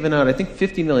has given out, I think,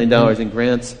 $50 million in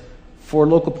grants for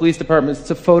local police departments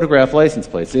to photograph license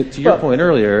plates. To your point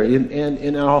earlier,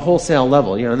 in a wholesale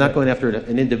level, not going after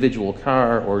an individual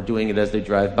car or doing it as they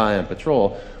drive by on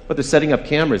patrol, but they're setting up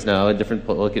cameras now in different.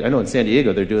 I know in San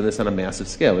Diego they're doing this on a massive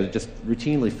scale. They're just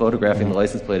routinely photographing the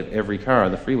license plate of every car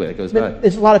on the freeway that goes by.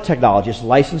 There's a lot of technology. It's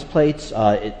license plates.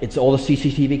 It's all the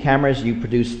CCTV cameras. You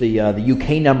produce the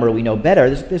UK number. We know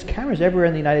better. There's cameras everywhere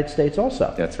in the United States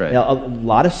also. That's right. A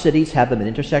lot of cities have them in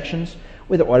intersections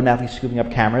where they're automatically scooping up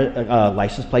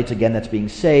license plates. Again, that's being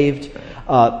saved.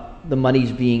 The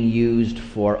money's being used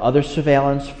for other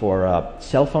surveillance, for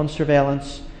cell phone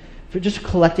surveillance, for just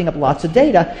collecting up lots of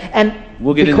data. And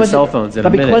we'll get into cell phones in a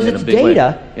minute. But because it's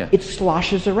data, it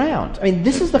sloshes around. I mean,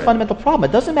 this is the fundamental problem.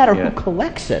 It doesn't matter who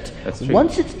collects it.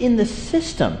 Once it's in the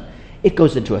system, it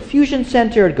goes into a fusion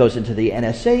center, it goes into the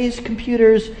NSA's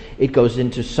computers, it goes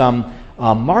into some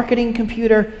marketing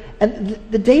computer, and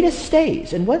the data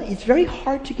stays. And it's very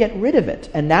hard to get rid of it.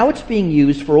 And now it's being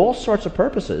used for all sorts of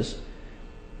purposes.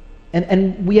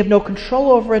 And we have no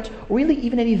control over it, or really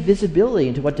even any visibility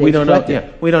into what data is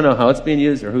collected. We don't know how it's being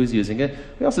used or who's using it.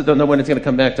 We also don't know when it's going to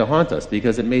come back to haunt us,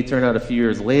 because it may turn out a few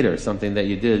years later something that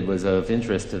you did was of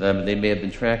interest to them, and they may have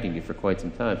been tracking you for quite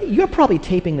some time. You're probably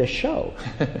taping this show.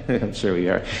 I'm sure we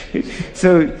are.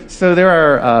 So there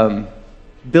are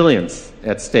billions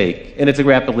at stake, and it's a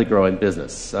rapidly growing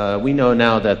business. We know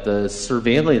now that the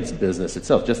surveillance business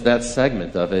itself, just that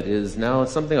segment of it, is now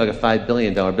something like a $5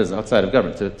 billion business outside of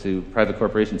government to private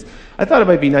corporations. I thought it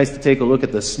might be nice to take a look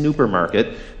at the snooper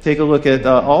market, take a look at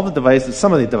all the devices,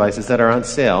 some of the devices that are on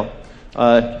sale.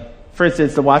 For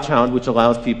instance, the Watchhound, which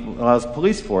allows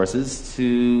police forces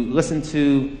to listen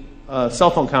to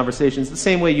cell phone conversations the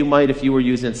same way you might if you were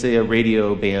using, say, a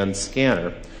radio band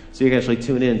scanner. So you can actually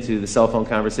tune in to the cell phone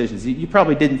conversations. You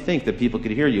probably didn't think that people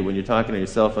could hear you when you're talking on your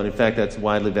cell phone. In fact, that's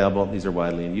widely available. These are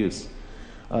widely in use.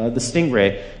 The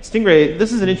Stingray. Stingray,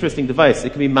 this is an interesting device.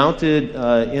 It can be mounted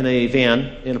in a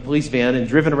van, in a police van, and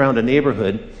driven around a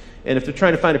neighborhood. And if they're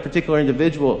trying to find a particular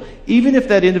individual, even if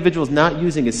that individual is not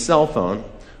using his cell phone,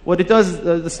 what it does is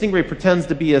the Stingray pretends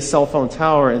to be a cell phone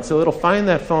tower, and so it'll find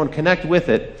that phone, connect with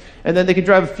it, and then they can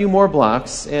drive a few more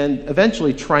blocks and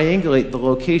eventually triangulate the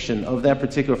location of that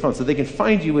particular phone. So they can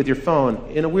find you with your phone.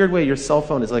 In a weird way, your cell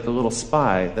phone is like a little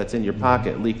spy that's in your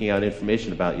pocket, leaking out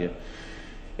information about you.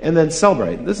 And then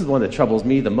Cellbrite. This is the one that troubles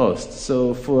me the most.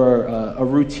 So for a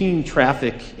routine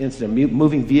traffic incident,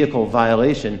 moving vehicle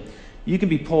violation, you can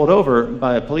be pulled over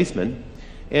by a policeman.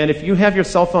 And if you have your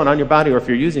cell phone on your body, or if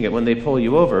you're using it when they pull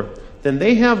you over, then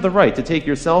they have the right to take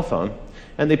your cell phone,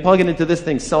 and they plug it into this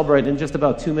thing, Cellbrite, and in just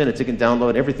about 2 minutes it can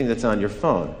download everything that's on your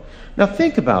phone. Now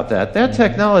think about that. That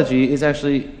technology is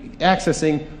actually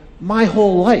accessing my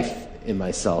whole life in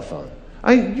my cell phone.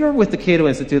 You're with the Cato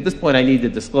Institute. At this point, I need to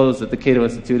disclose that the Cato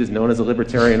Institute is known as a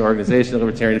libertarian organization, a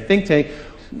libertarian think tank.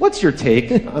 What's your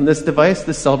take on this device,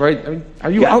 this Cellbrite? I mean,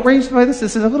 are you outraged by this?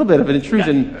 This is a little bit of an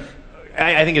intrusion. Yeah.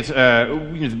 I think it's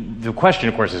the question,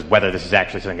 of course, is whether this is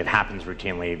actually something that happens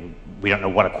routinely. We don't know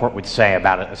what a court would say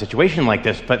about a situation like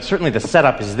this, but certainly the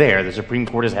setup is there. The Supreme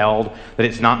Court has held that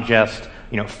it's not just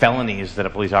felonies that a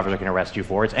police officer can arrest you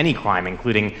for. It's any crime,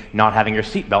 including not having your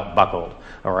seatbelt buckled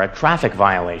or a traffic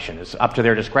violation. It's up to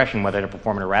their discretion whether to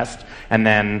perform an arrest. And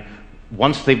then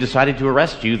once they've decided to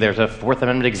arrest you, there's a Fourth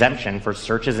Amendment exemption for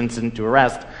searches incident to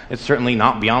arrest. It's certainly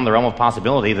not beyond the realm of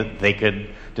possibility that they could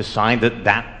decide that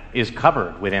that is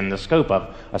covered within the scope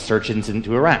of a search incident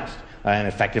to arrest, and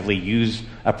effectively use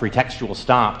a pretextual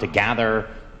stop to gather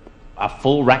a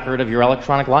full record of your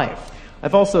electronic life.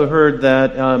 I've also heard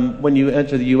that when you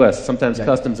enter the U.S., sometimes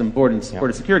Customs and Border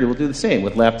Security will do the same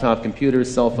with laptop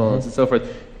computers, cell phones, and so forth.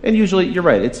 And usually, you're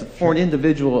right, it's for an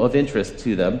individual of interest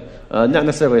to them. Not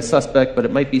necessarily a suspect, but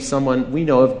it might be someone we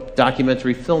know of,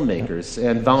 documentary filmmakers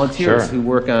and volunteers who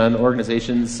work on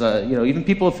organizations, even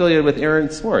people affiliated with Aaron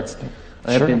Swartz.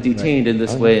 I have been detained in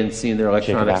this way and seen their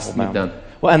electronics moved down.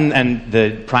 Well, and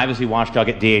the privacy watchdog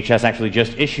at DHS actually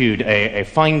just issued a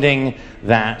finding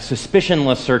that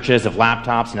suspicionless searches of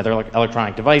laptops and other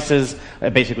electronic devices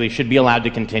basically should be allowed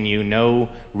to continue.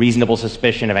 No reasonable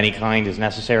suspicion of any kind is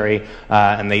necessary.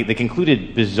 And they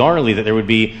concluded bizarrely that there would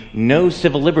be no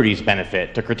civil liberties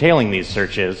benefit to curtailing these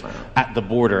searches at the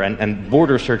border. And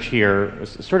border search here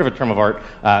is sort of a term of art.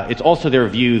 It's also their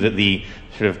view that the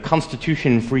sort of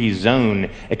constitution-free zone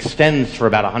extends for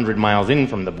about 100 miles in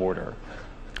from the border.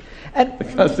 And the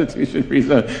Constitution-free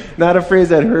zone. Not a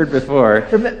phrase I'd heard before.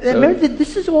 Remember that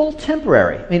this is all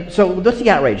temporary. I mean, so what's the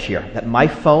outrage here? That my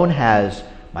phone has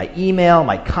my email,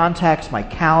 my contacts, my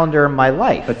calendar, my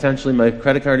life. Potentially my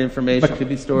credit card information could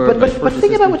be stored. But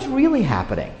think about what's really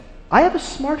happening. I have a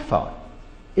smartphone.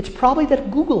 It's probably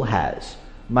that Google has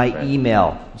my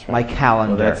email, my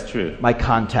calendar, my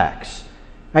contacts.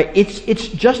 Right? It's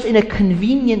just in a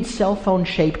convenient cell phone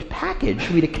shaped package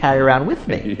for me to carry around with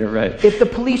me. You're right. If the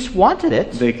police wanted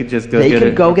it, they could just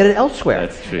go get it elsewhere.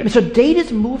 That's true. I mean, so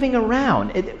data's moving around.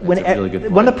 One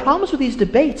of the problems with these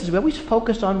debates is we always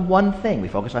focus on one thing. We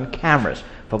focus on cameras,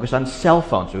 focus on cell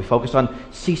phones, we focus on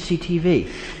CCTV.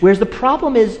 Whereas the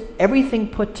problem is everything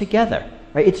put together.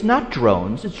 Right? It's not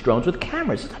drones, it's drones with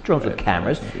cameras. It's not drones with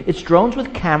cameras. It's drones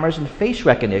with cameras and face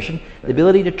recognition, the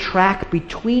ability to track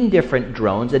between different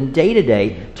drones and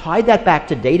day-to-day, tie that back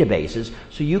to databases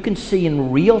so you can see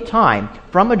in real time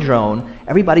from a drone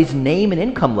everybody's name and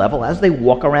income level as they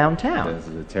walk around town. This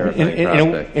is a terrifying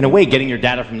prospect. In a way, getting your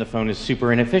data from the phone is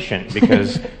super inefficient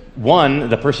because, one,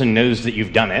 the person knows that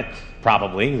you've done it,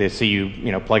 probably. They see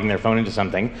you, plugging their phone into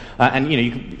something, and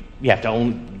you have to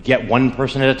only get one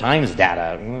person at a time's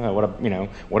data.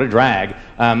 What a drag.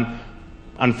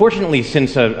 Unfortunately,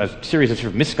 since a series of sort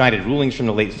of misguided rulings from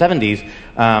the late 70s,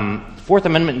 Fourth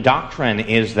Amendment doctrine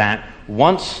is that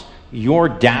once your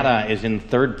data is in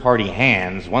third-party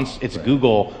hands, once it's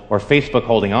Google or Facebook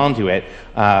holding on to it,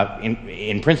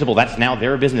 in principle, that's now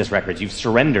their business records. You've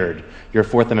surrendered your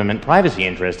Fourth Amendment privacy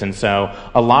interest. And so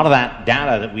a lot of that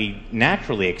data that we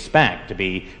naturally expect to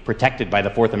be protected by the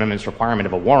Fourth Amendment's requirement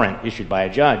of a warrant issued by a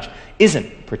judge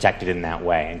isn't protected in that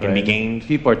way and can be gained.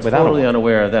 People are totally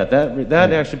unaware of that.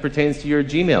 That actually pertains to your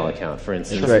Gmail account, for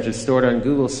instance, which is stored on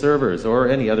Google servers or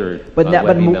any other but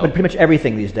pretty much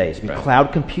everything these days.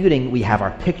 Cloud computing, we have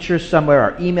our pictures somewhere,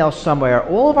 our emails somewhere.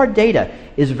 All of our data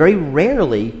is very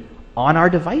rarely on our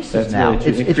devices now.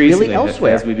 It's really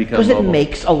elsewhere because it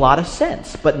makes a lot of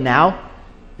sense. But now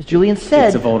As Julian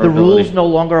said, the rules no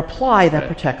longer apply that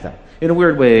protect them. In a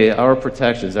weird way, our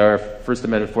protections, our First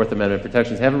Amendment, Fourth Amendment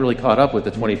protections haven't really caught up with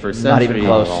the 21st century. Not even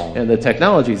close. And the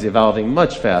technology is evolving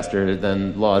much faster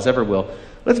than laws ever will.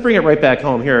 Let's bring it right back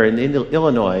home here in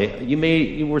Illinois.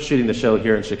 You were shooting the show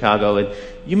here in Chicago, and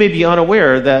you may be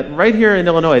unaware that right here in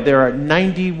Illinois there are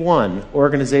 91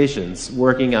 organizations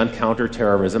working on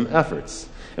counterterrorism efforts.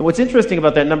 And what's interesting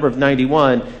about that number of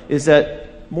 91 is that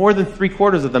more than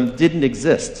 3/4 of them didn't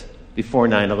exist before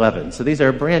 9/11. So these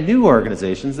are brand new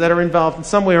organizations that are involved in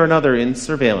some way or another in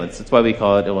surveillance. That's why we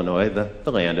call it Illinois,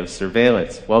 the land of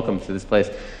surveillance. Welcome to this place.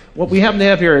 What we happen to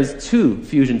have here is 2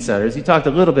 fusion centers. You talked a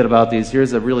little bit about these.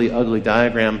 Here's a really ugly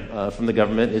diagram from the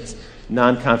government. It's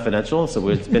non-confidential, so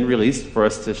it's been released for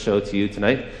us to show to you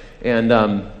tonight. And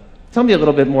tell me a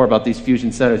little bit more about these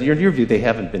fusion centers. In your view, they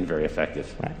haven't been very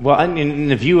effective. Right. Well, in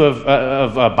the view of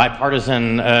a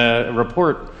bipartisan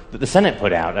report that the Senate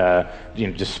put out,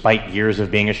 despite years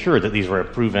of being assured that these were a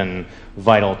proven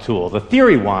vital tool. The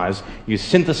theory was you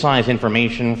synthesize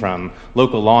information from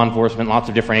local law enforcement, lots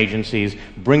of different agencies,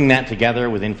 bring that together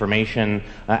with information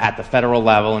at the federal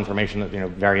level, information that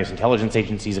various intelligence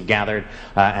agencies have gathered,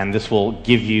 and this will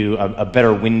give you a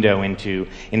better window into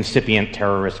incipient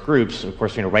terrorist groups. Of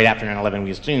course, right after 9/11,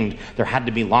 we assumed there had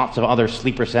to be lots of other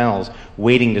sleeper cells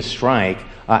waiting to strike,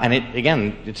 and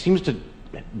it seems to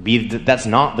be that that's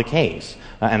not the case.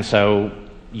 And so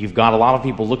you've got a lot of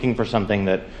people looking for something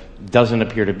that doesn't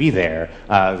appear to be there.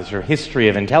 The sort of history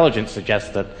of intelligence suggests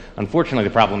that, unfortunately,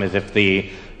 the problem is if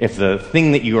the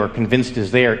thing that you are convinced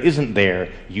is there isn't there,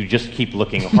 you just keep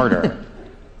looking harder.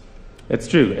 That's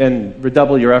true. And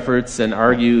redouble your efforts and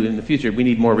argue in the future. We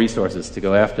need more resources to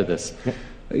go after this.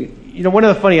 One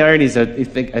of the funny ironies that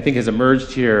I think has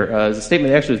emerged here is a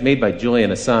statement that actually was made by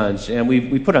Julian Assange, and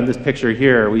we put on this picture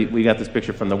here. We got this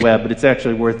picture from the web, but it's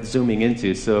actually worth zooming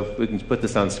into. So if we can put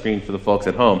this on screen for the folks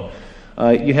at home,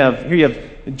 you have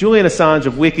Julian Assange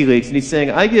of WikiLeaks, and he's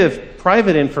saying, "I give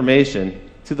private information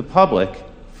to the public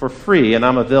for free, and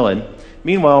I'm a villain."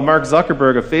 Meanwhile, Mark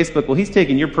Zuckerberg of Facebook, well, he's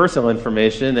taking your personal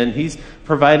information and he's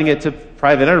providing it to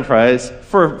private enterprise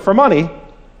for money,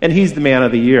 and he's the man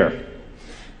of the year.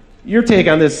 Your take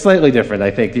on this is slightly different,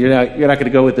 I think. You're not going to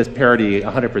go with this parody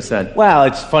 100%. Well,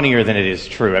 it's funnier than it is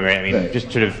true. I mean, right.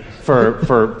 Just sort of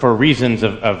for reasons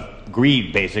of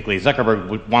greed, basically.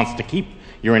 Zuckerberg wants to keep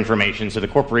your information, so the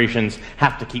corporations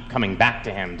have to keep coming back to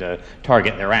him to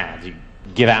target their ads. You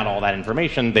give out all that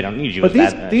information, they don't need you. But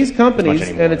these companies,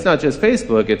 and it's not just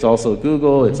Facebook, it's also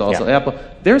Google, it's also Apple,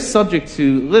 they're subject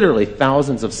to literally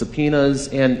thousands of subpoenas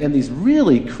and these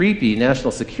really creepy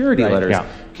national security letters. Yeah.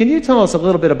 Can you tell us a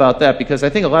little bit about that? Because I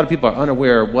think a lot of people are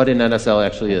unaware what an NSL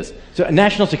actually is. So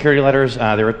national security letters,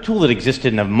 they're a tool that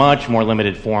existed in a much more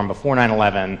limited form before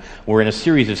 9/11, were in a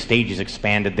series of stages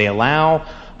expanded. They allow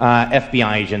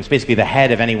FBI agents, basically the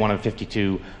head of any one of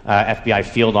 52 FBI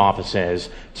field offices,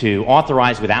 to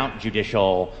authorize without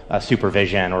judicial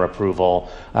supervision or approval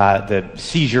the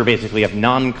seizure basically of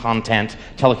non-content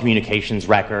telecommunications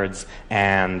records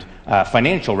and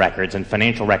financial records. And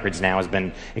financial records now has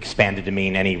been expanded to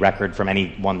mean any record from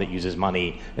anyone that uses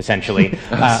money, essentially.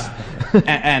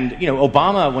 And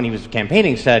Obama, when he was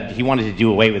campaigning, said he wanted to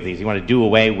do away with these. He wanted to do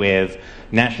away with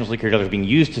national security letters being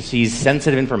used to seize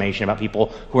sensitive information about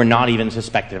people who are not even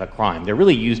suspected of a crime. They're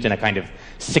really used in a kind of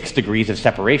 6 degrees of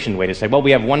separation way to say, well,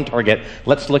 we have one target,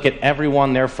 let's look at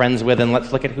everyone they're friends with and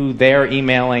let's look at who they're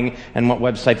emailing and what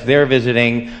websites they're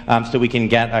visiting, so we can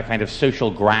get a kind of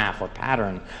social graph or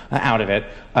pattern out of it.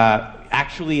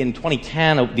 Actually, in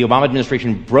 2010, the Obama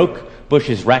administration broke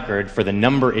Bush's record for the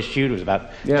number issued. It was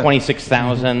about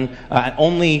 26,000,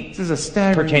 only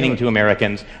pertaining to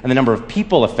Americans. And the number of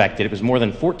people affected, it was more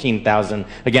than 14,000.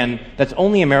 Again, that's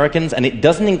only Americans, and it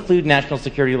doesn't include national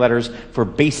security letters for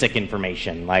basic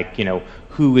information, like,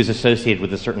 who is associated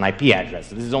with a certain IP address.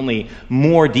 This is only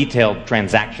more detailed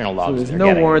transactional logs. So there's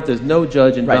no warrant, there's no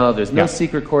judge involved, there's no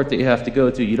secret court that you have to go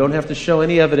to. You don't have to show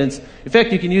any evidence. In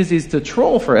fact, you can use these to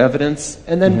troll for evidence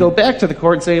and then go back to the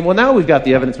court and say, well, now we've got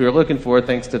the evidence we were looking for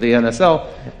thanks to the NSL,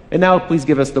 and now please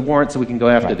give us the warrant so we can go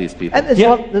after these people. And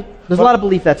there's a lot of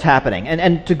belief that's happening.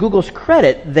 And to Google's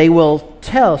credit, they will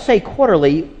say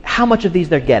quarterly how much of these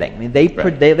they're getting. I mean,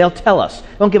 they'll tell us.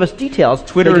 They don't give us details.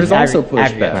 Twitter has also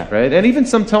pushed back, right? And even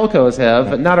some telcos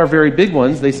have, but not our very big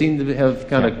ones. They seem to have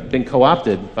kind of been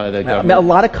co-opted by the government. A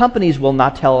lot of companies will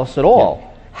not tell us at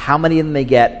all. how many of them they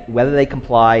get, whether they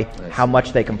comply, how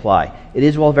much they comply. It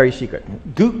is all very secret.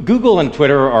 Google and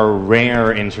Twitter are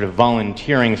rare in sort of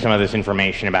volunteering some of this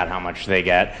information about how much they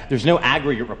get. There's no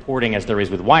aggregate reporting as there is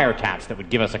with wiretaps that would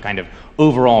give us a kind of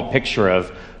overall picture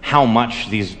of how much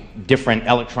these different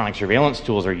electronic surveillance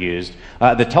tools are used.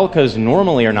 The telcos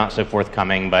normally are not so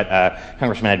forthcoming, but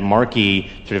Congressman Ed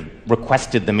Markey sort of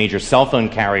requested the major cell phone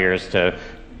carriers to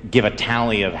give a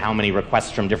tally of how many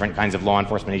requests from different kinds of law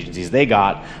enforcement agencies they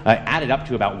got, added up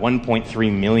to about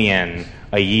 1.3 million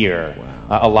a year.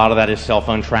 Wow. A lot of that is cell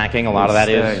phone tracking. A lot of that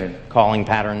is calling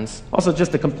patterns. Also,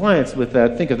 just the compliance with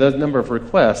that. Think of the number of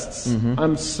requests.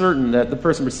 I'm certain that the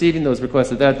person receiving those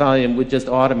requests at that volume would just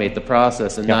automate the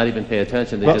process and not even pay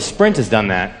attention. Well, Sprint has done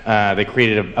that. They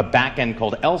created a back end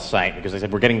called L-Site because they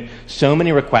said we're getting so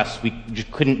many requests we just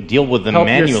couldn't deal with them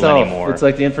manually anymore. It's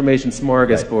like the information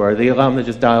smorgasbord. Right. They allow them to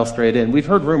just dial straight in. We've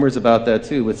heard rumors about that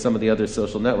too with some of the other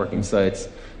social networking sites.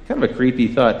 Kind of a creepy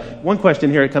thought. One question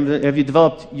here comes in, have you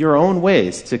developed your own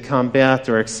ways to combat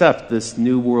or accept this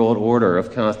new world order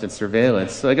of constant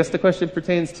surveillance? So I guess the question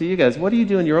pertains to you guys. What do you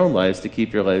do in your own lives to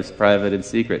keep your lives private and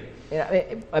secret?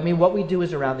 Yeah, I mean, what we do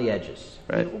is around the edges.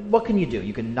 Right. I mean, what can you do?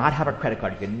 You can not have a credit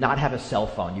card. You can not have a cell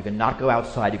phone. You can not go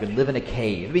outside. You can live in a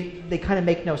cave. I mean, they kind of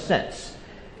make no sense.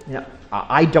 You know,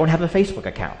 I don't have a Facebook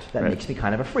account. That makes me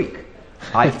kind of a freak.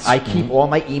 I keep all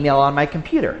my email on my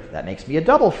computer. That makes me a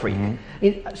double freak.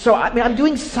 So, I mean, I'm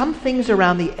doing some things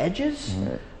around the edges,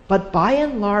 but by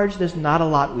and large, there's not a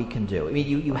lot we can do. I mean,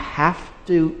 you have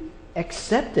to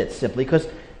accept it simply because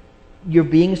you're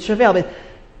being surveilled. I mean,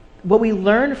 what we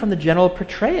learned from the General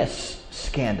Petraeus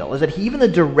scandal is that even the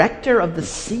director of the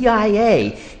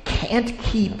CIA can't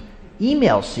keep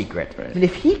email secret. I mean,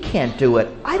 if he can't do it,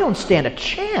 I don't stand a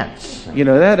chance. You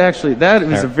know, that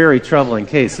was a very troubling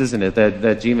case, isn't it? That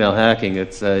Gmail hacking,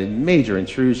 it's a major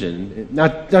intrusion.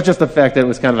 Not just the fact that it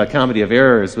was kind of a comedy of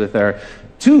errors with our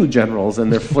two generals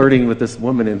and they're flirting with this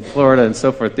woman in Florida and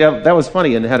so forth. That was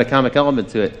funny and had a comic element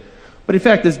to it. But in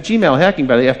fact, this Gmail hacking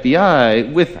by the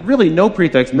FBI, with really no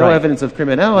pretext, no evidence of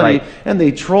criminality, and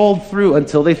they trolled through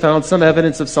until they found some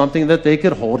evidence of something that they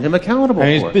could hold him accountable for.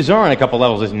 It's bizarre on a couple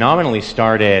levels. It nominally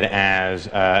started as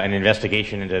an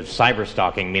investigation into cyber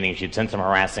stalking, meaning she'd sent some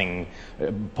harassing,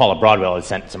 Paula Broadwell had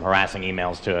sent some harassing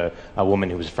emails to a woman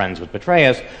who was friends with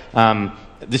Petraeus.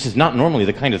 This is not normally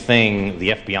the kind of thing the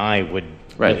FBI would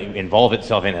really involve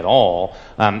itself in at all.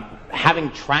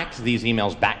 Having tracked these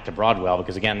emails back to Broadwell,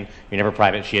 because again, you're never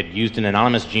private, she had used an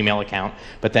anonymous Gmail account,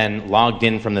 but then logged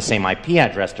in from the same IP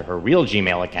address to her real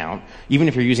Gmail account. Even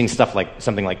if you're using stuff like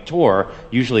something like Tor,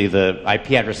 usually the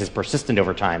IP address is persistent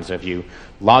over time. So if you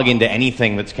log into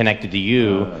anything that's connected to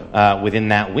you within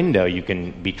that window, you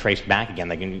can be traced back again.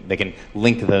 They can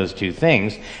link those two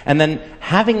things. And then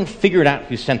having figured out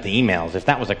who sent the emails, if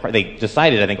that was they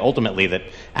decided, I think, ultimately that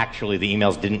actually the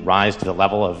emails didn't rise to the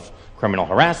level of criminal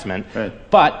harassment,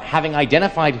 but having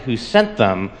identified who sent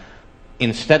them,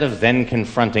 instead of then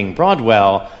confronting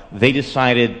Broadwell, they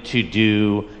decided to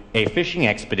do a fishing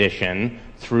expedition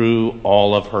through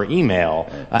all of her email.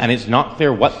 And it's not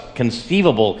clear what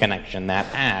conceivable connection that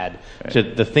had to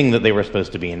the thing that they were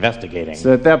supposed to be investigating.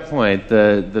 So at that point,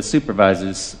 the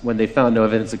supervisors, when they found no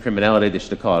evidence of criminality, they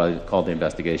should have called the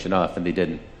investigation off, and they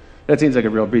didn't. That seems like a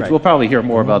real breach. We'll probably hear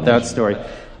more about that story.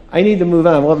 I need to move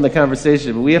on. We'll have the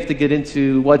conversation, but we have to get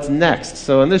into what's next.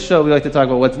 So in this show, we like to talk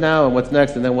about what's now and what's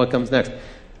next, and then what comes next.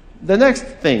 The next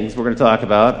things we're going to talk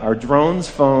about are drones,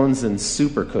 phones, and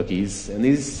super cookies. And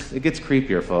it gets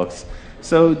creepier, folks.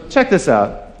 So check this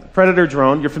out. Predator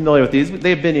drone, you're familiar with these.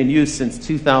 They've been in use since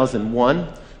 2001.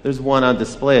 There's one on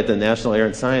display at the National Air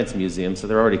and Science Museum, so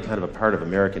they're already kind of a part of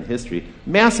American history.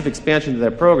 Massive expansion to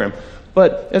that program.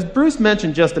 But as Bruce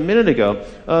mentioned just a minute ago,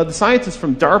 the scientists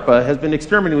from DARPA has been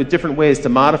experimenting with different ways to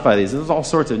modify these. There's all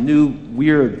sorts of new,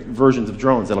 weird versions of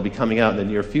drones that'll be coming out in the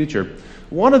near future.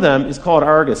 One of them is called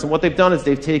Argus, and what they've done is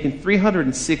they've taken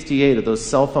 368 of those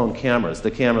cell phone cameras,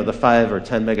 the 5 or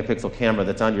 10 megapixel camera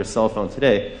that's on your cell phone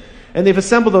today, and they've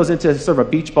assembled those into sort of a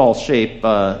beach ball shape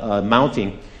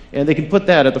mounting, and they can put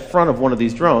that at the front of one of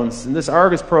these drones. And this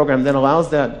Argus program then allows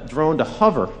that drone to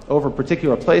hover over a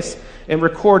particular place and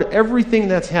record everything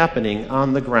that's happening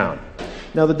on the ground.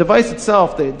 Now, the device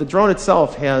itself, the drone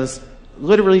itself, has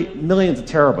literally millions of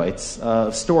terabytes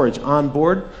of storage on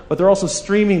board, but they're also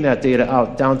streaming that data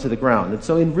out down to the ground. And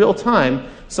so in real time,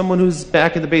 someone who's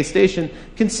back at the base station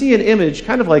can see an image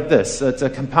kind of like this. It's a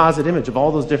composite image of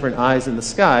all those different eyes in the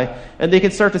sky, and they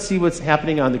can start to see what's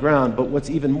happening on the ground. But what's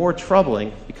even more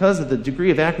troubling, because of the degree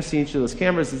of accuracy in each of those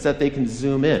cameras, is that they can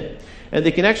zoom in. And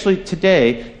they can actually,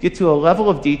 today, get to a level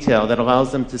of detail that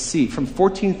allows them to see from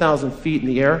 14,000 feet in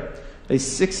the air a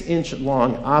 6-inch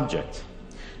long object.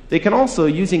 They can also,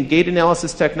 using gait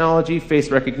analysis technology,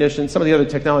 face recognition, some of the other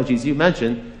technologies you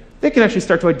mentioned, they can actually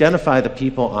start to identify the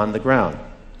people on the ground.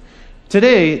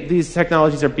 Today, these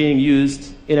technologies are being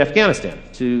used in Afghanistan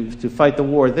to fight the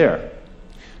war there.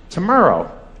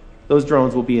 Tomorrow, those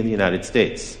drones will be in the United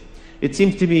States. It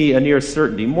seems to be a near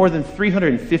certainty. More than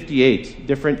 358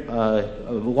 different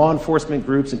law enforcement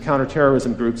groups and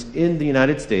counterterrorism groups in the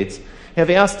United States have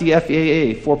asked the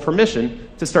FAA for permission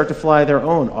to start to fly their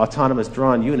own autonomous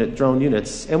drone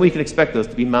units, and we can expect those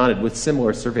to be mounted with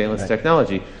similar surveillance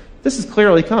technology. This is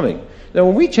clearly coming. Now,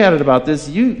 when we chatted about this,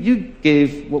 you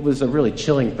gave what was a really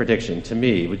chilling prediction to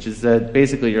me, which is that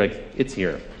basically you're like, it's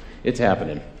here. It's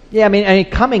happening. Yeah, I mean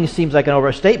coming seems like an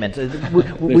overstatement.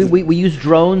 We used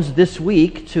drones this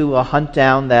week to hunt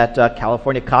down that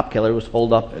California cop killer who was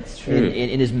holed up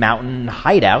in his mountain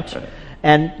hideout. Right.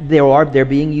 And they're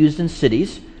being used in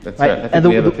cities. That's right. I think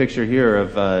we have a picture here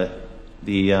of well,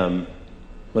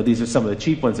 these are some of the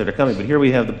cheap ones that are coming, but here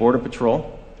we have the Border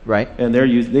Patrol. Right. And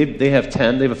they have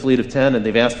 10, they have a fleet of 10, and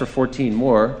they've asked for 14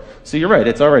 more. So you're right,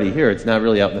 it's already here, it's not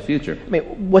really out in the future. I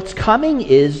mean, what's coming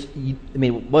is,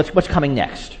 what's coming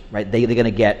next, right? They're going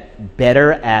to get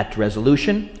better at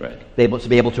resolution, right.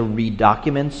 Be able to read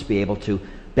documents, be able to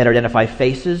better identify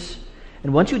faces.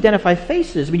 And once you identify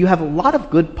faces, you have a lot of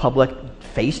good public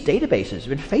face databases. I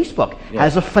mean, Facebook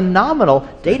has a phenomenal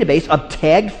database of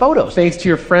tagged photos. Thanks to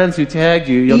your friends who tagged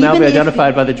you, you'll now be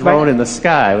identified by the drone in the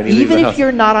sky when you leave the house. Even if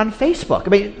you're not on Facebook. I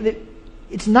mean,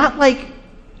 it's not like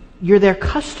you're their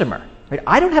customer. Right?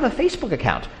 I don't have a Facebook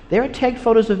account. There are tagged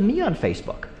photos of me on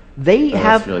Facebook. They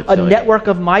have really a network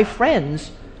of my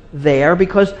friends there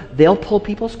because they'll pull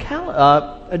people's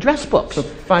address books. So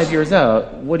 5 years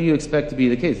out, what do you expect to be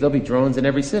the case? There'll be drones in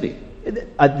every city.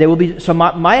 There will be. So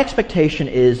my expectation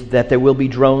is that there will be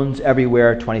drones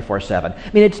everywhere 24/7.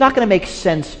 I mean, it's not going to make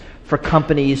sense for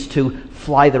companies to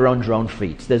fly their own drone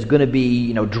fleets. There's going to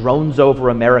be, Drones Over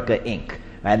America, Inc.,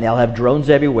 and they'll have drones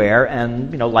everywhere.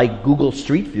 And like Google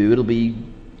Street View, it'll be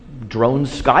drones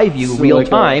Skyview real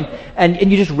time,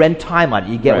 and you just rent time on it.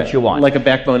 You get what you want. Like a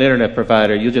backbone internet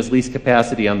provider, you'll just lease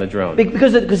capacity on the drone.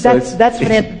 Because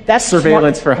that's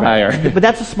surveillance for hire. But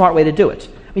that's a smart way to do it.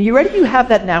 I mean, you have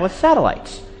that now with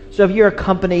satellites. So if you're a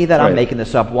company that, I'm making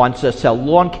this up, wants to sell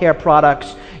lawn care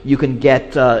products, you can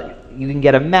get a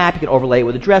map, you can overlay it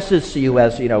with addresses, so you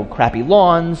has crappy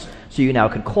lawns, so you now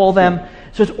can call them.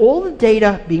 So it's all the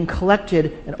data being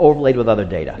collected and overlaid with other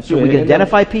data. So we can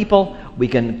identify people, we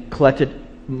can collect it,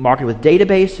 market it with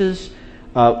databases,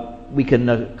 we can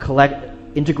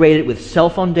integrate it with cell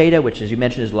phone data, which, as you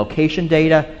mentioned, is location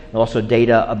data, and also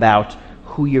data about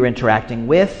who you're interacting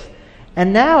with.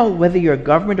 And now, whether you're a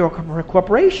government or a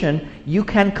corporation, you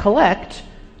can collect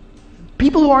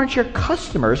people who aren't your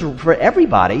customers, for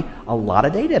everybody, a lot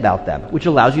of data about them, which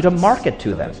allows you to market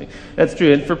to them. That's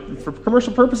true. And for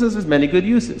commercial purposes, there's many good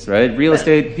uses, right? Real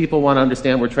estate, people want to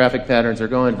understand where traffic patterns are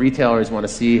going. Retailers want to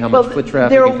see how much foot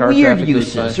traffic and car traffic. There are weird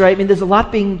uses, right? I mean, there's a lot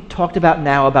being talked about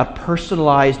now about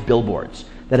personalized billboards,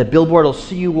 that a billboard will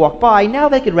see you walk by. Now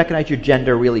they can recognize your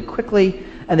gender really quickly,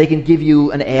 and they can give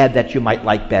you an ad that you might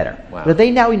like better. Wow. But if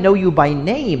they now know you by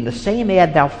name, the same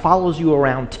ad now follows you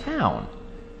around town.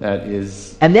 That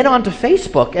is... And then onto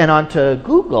Facebook and onto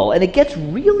Google, and it gets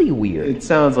really weird. It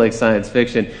sounds like science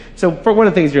fiction. So for one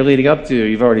of the things you're leading up to,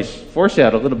 you've already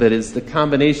foreshadowed a little bit, is the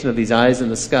combination of these eyes in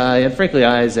the sky, and frankly,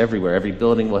 eyes everywhere. Every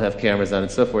building will have cameras on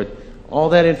and so forth. All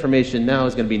that information now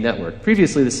is going to be networked.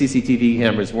 Previously, the CCTV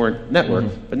cameras weren't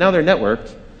networked, but now they're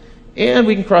networked. And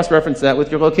we can cross-reference that with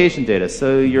your location data.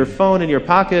 So your phone in your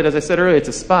pocket, as I said earlier, it's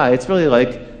a spy. It's really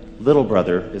like little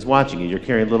brother is watching you. You're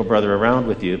carrying little brother around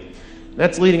with you.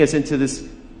 That's leading us into this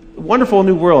wonderful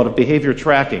new world of behavior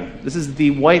tracking. This is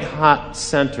the white-hot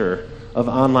center of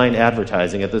online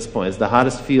advertising at this point. It's the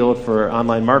hottest field for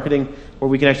online marketing, where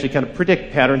we can actually kind of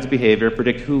predict patterns of behavior,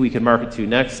 predict who we can market to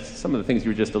next, some of the things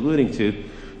you were just alluding to.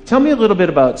 Tell me a little bit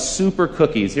about super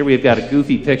cookies. Here we've got a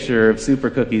goofy picture of super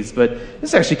cookies, but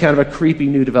this is actually kind of a creepy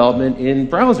new development in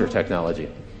browser technology.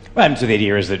 Well, so the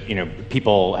idea is that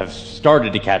people have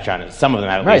started to catch on it. Some of them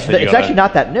at least. Right, it's actually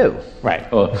not that new. Right.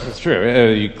 Oh, that's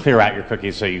true. You clear out your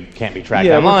cookies so you can't be tracked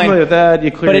online. Yeah, we're familiar with that.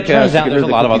 You clear but it turns out there's a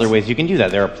lot of cookies. other ways you can do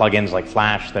that. There are plugins like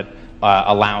Flash that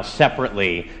allow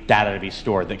separately data to be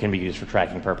stored that can be used for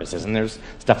tracking purposes. And there's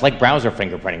stuff like browser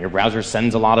fingerprinting. Your browser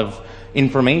sends a lot of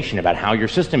information about how your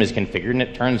system is configured, and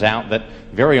it turns out that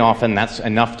very often that's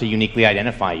enough to uniquely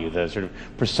identify you, the sort of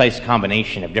precise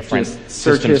combination of different search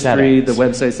system history, settings. the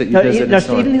websites that you visit, and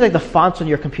so on. Even things like the fonts on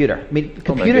your computer. I mean,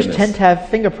 computers tend to have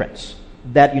fingerprints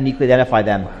that uniquely identify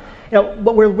them.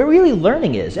 What we're really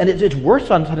learning is, and it's worse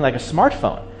on something like a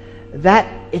smartphone,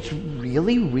 that it's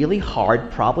really, really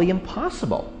hard, probably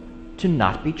impossible, to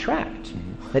not be tracked.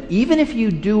 That even if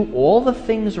you do all the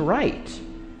things right,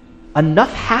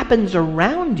 enough happens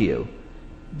around you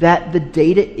that the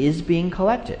data is being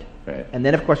collected. Right. And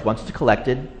then, of course, once it's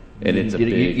collected, and it's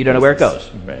you don't know where it goes.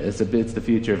 Right. It's the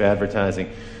future of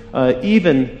advertising.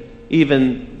 Even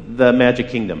the Magic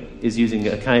Kingdom is using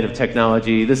a kind of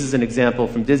technology. This is an example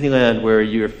from Disneyland where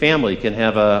your family can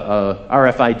have a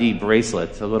RFID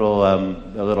bracelet, a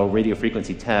little radio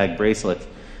frequency tag bracelet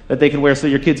that they can wear so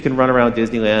your kids can run around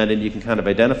Disneyland and you can kind of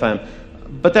identify them.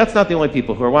 But that's not the only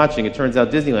people who are watching. It turns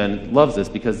out Disneyland loves this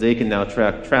because they can now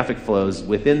track traffic flows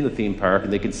within the theme park,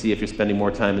 and they can see if you're spending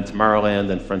more time in Tomorrowland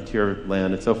than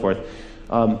Frontierland and so forth.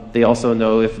 They also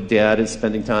know if dad is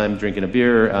spending time drinking a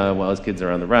beer while his kids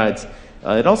are on the rides.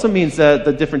 It also means that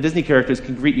the different Disney characters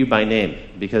can greet you by name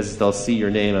because they'll see your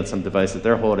name on some device that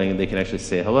they're holding, and they can actually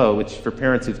say hello, which for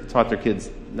parents who've taught their kids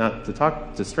not to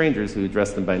talk to strangers who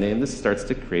address them by name, this starts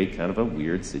to create kind of a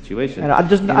weird situation. And I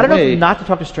don't know if not to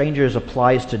talk to strangers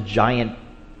applies to giant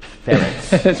ferrets.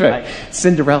 That's right.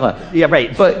 Cinderella. Yeah,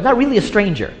 right. But not really a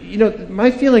stranger. You know,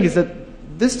 my feeling is that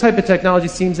this type of technology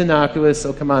seems innocuous.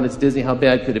 Oh, come on, it's Disney. How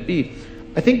bad could it be?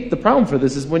 I think the problem for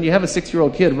this is when you have a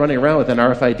 6-year-old kid running around with an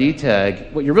RFID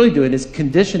tag, what you're really doing is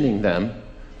conditioning them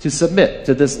to submit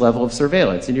to this level of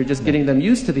surveillance. And you're just getting them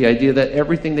used to the idea that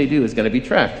everything they do is going to be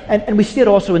tracked. And we see it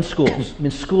also in schools. I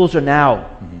mean, schools are now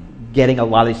getting a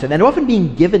lot of these things, and often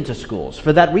being given to schools.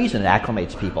 For that reason, it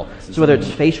acclimates people. So whether it's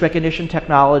face recognition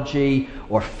technology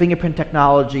or fingerprint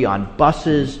technology on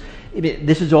buses,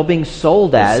 this is all being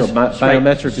sold as... So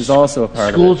biometrics is also a part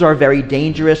of it. Schools are very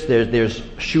dangerous. There's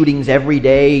shootings every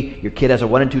day. Your kid has a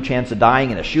 1 in 2 chance of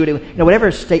dying in a shooting.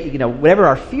 Whatever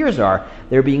our fears are,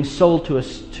 they're being sold to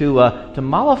us to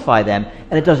mollify them.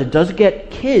 And it does get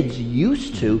kids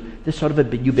used to this sort of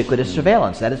a ubiquitous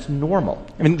surveillance, that it's normal.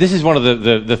 I mean, this is one of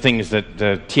the things that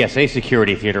the TSA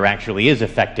security theater actually is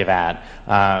effective at.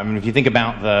 I mean, if you think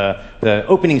about the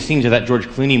opening scenes of that George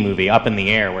Clooney movie, Up in the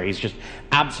Air, where he's just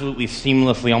absolutely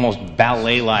seamlessly, almost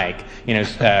ballet-like,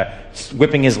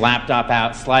 whipping his laptop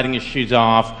out, sliding his shoes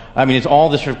off. I mean, it's all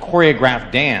this sort of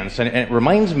choreographed dance, and it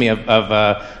reminds me of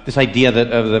this idea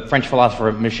that of the French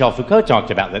philosopher Michel Foucault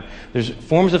talked about, that there's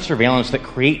forms of surveillance that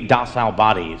create docile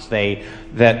bodies.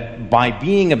 That by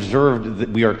being observed, that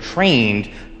we are trained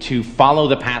to follow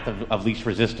the path of least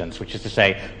resistance, which is to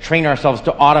say, train ourselves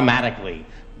to automatically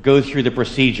go through the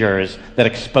procedures that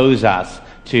expose us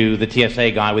to the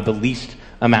TSA guy with the least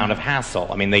amount of hassle.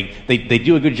 I mean, they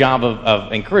do a good job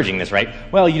of encouraging this, right?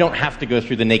 Well, you don't have to go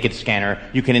through the naked scanner.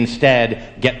 You can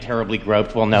instead get terribly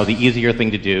groped. Well, no, the easier thing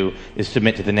to do is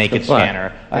submit to the naked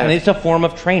scanner. And it's a form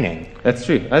of training. That's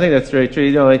true. I think that's very true.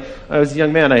 You know, I was a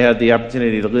young man. I had the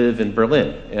opportunity to live in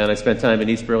Berlin, and I spent time in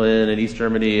East Berlin and East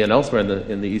Germany and elsewhere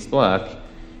in the East Bloc.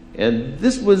 And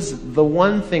this was the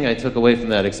one thing I took away from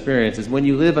that experience, is when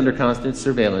you live under constant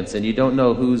surveillance and you don't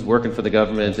know who's working for the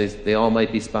government, they all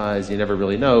might be spies, you never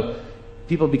really know,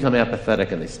 people become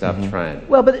apathetic and they stop trying.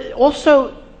 Well, but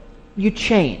also, you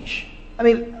change. I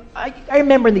mean, I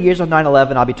remember in the years of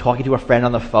 9/11, I'll be talking to a friend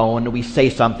on the phone, and we say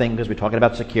something because we're talking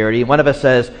about security, and one of us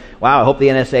says, wow, I hope the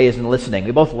NSA isn't listening.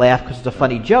 We both laugh because it's a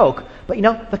funny joke, but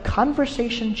the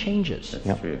conversation changes.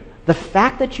 That's true. The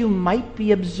fact that you might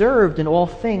be observed in all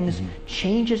things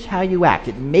changes how you act.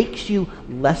 It makes you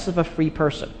less of a free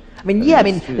person. I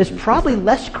mean, there's probably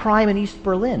less crime in East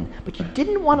Berlin, but you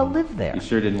didn't want to live there. You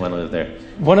sure didn't want to live there.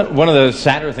 One of the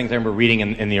sadder things I remember reading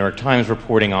in the New York Times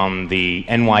reporting on the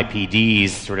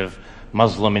NYPD's sort of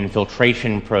Muslim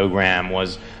infiltration program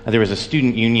was there was a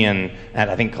student union at,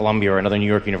 I think, Columbia or another New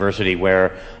York university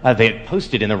where they had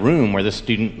posted in the room where the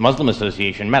Student Muslim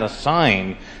Association met a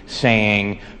sign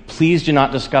saying, please do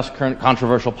not discuss current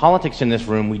controversial politics in this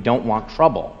room. We don't want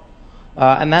trouble.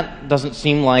 And that doesn't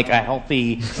seem like a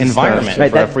healthy environment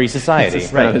for a free society.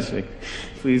 Right.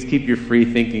 Please keep your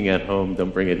free thinking at home.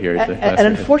 Don't bring it here. And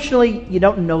unfortunately, you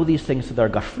don't know these things to their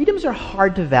gut. Freedoms are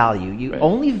hard to value. You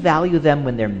only value them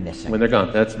when they're missing. When they're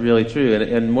gone. That's really true.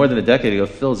 And more than a decade ago,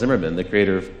 Phil Zimmerman, the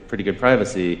creator of Pretty Good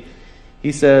Privacy,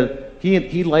 he said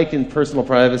he likened personal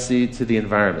privacy to the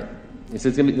environment. He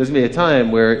said there's going to be a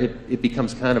time where it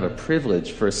becomes kind of a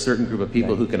privilege for a certain group of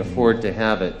people who can afford to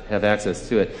have access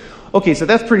to it. Okay, so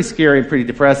that's pretty scary and pretty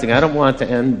depressing. I don't want to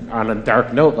end on a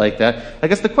dark note like that. I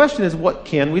guess the question is, what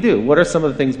can we do? What are some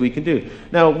of the things we can do?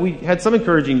 Now, we had some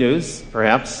encouraging news,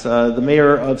 perhaps. The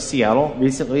mayor of Seattle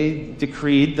recently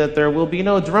decreed that there will be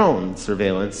no drone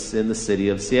surveillance in the city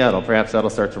of Seattle. Perhaps that'll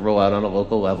start to roll out on a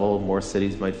local level. More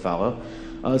cities might follow.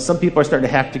 Some people are starting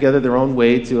to hack together their own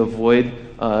way to avoid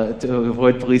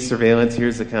police surveillance.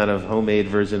 Here's a kind of homemade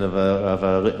version of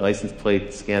a license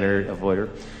plate scanner avoider.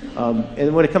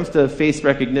 And when it comes to face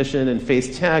recognition and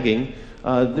face tagging,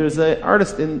 there's an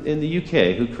artist in the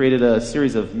UK who created a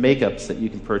series of makeups that you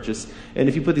can purchase. And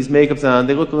if you put these makeups on,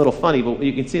 they look a little funny, but what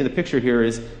you can see in the picture here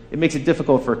is it makes it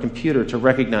difficult for a computer to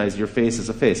recognize your face as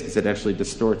a face because it actually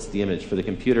distorts the image for the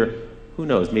computer. Who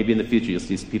knows, maybe in the future you'll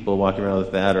see some people walking around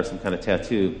with that or some kind of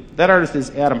tattoo. That artist is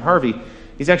Adam Harvey.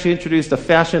 He's actually introduced a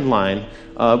fashion line,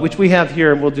 which we have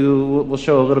here, and we'll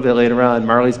show a little bit later on.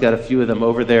 Marley's got a few of them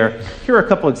over there. Here are a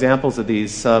couple examples of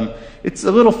these. It's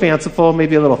a little fanciful,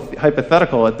 maybe a little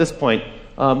hypothetical at this point,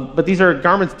 but these are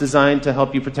garments designed to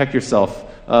help you protect yourself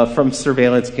from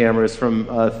surveillance cameras, from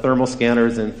thermal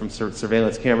scanners, and from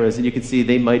surveillance cameras. And you can see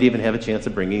they might even have a chance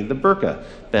of bringing the burqa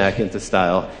back into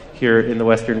style here in the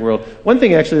Western world. One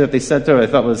thing actually that they sent out I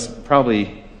thought was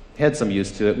probably had some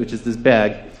use to it, which is this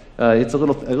bag. It's a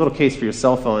little case for your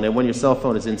cell phone, and when your cell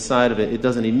phone is inside of it, it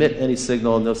doesn't emit any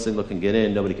signal, no signgle can get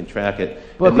in, nobody can track it.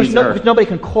 Well, because nobody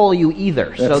can call you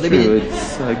either. That's true.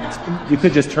 It's like, you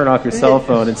could just turn off your cell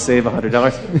phone and save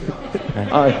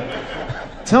 $100.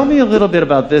 Tell me a little bit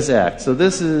about this act. So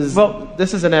this is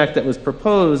an act that was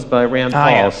proposed by Rand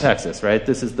Paul of Texas, right?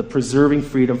 This is the Preserving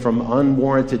Freedom from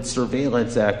Unwarranted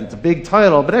Surveillance Act. It's a big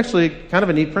title, but actually kind of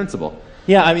a neat principle.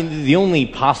 Yeah, I mean, the only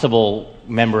possible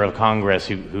member of Congress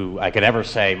who I could ever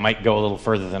say might go a little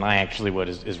further than I actually would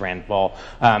is Rand Paul.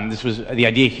 The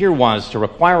idea here was to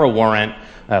require a warrant,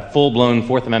 a full-blown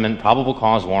Fourth Amendment probable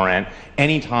cause warrant,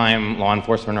 anytime law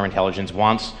enforcement or intelligence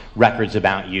wants records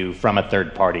about you from a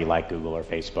third party like Google or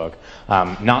Facebook.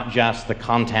 Not just the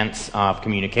contents of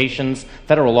communications.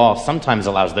 Federal law sometimes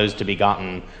allows those to be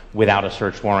gotten without a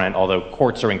search warrant, although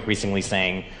courts are increasingly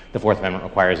saying the Fourth Amendment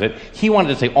requires it. He wanted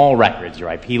to say all records,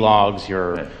 your IP logs,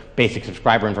 your basic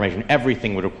subscriber information,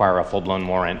 everything would require a full-blown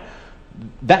warrant.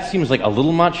 That seems like a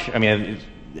little much. I mean,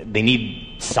 they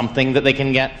need something that they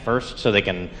can get first so they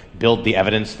can build the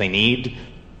evidence they need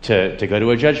to go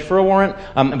to a judge for a warrant.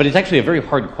 But it's actually a very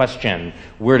hard question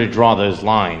where to draw those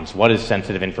lines. What is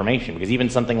sensitive information? Because even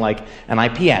something like an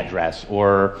IP address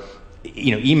or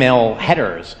email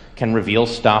headers can reveal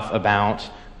stuff about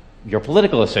your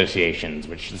political associations,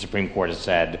 which the Supreme Court has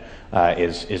said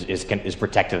is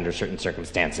protected under certain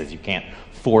circumstances. You can't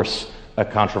force a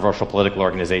controversial political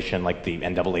organization like the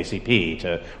NAACP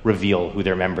to reveal who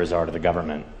their members are to the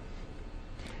government.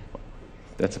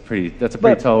 That's a pretty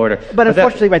tall order. But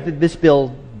unfortunately, this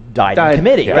bill died in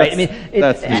committee, yeah, right?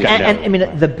 I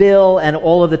mean, the bill and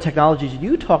all of the technologies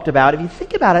you talked about, if you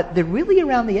think about it, they're really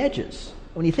around the edges.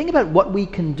 When you think about what we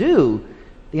can do,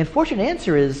 the unfortunate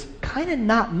answer is kind of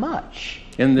not much.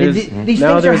 And these things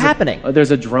are happening.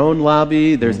 There's a drone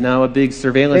lobby. There's now a big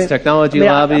surveillance technology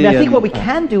lobby. I think what we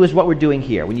can do is what we're doing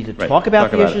here. We need to talk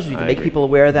about the issues. We need to make people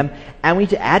aware of them, and we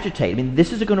need to agitate. I mean,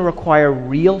 this is going to require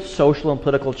real social and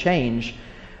political change.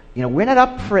 We're not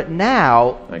up for it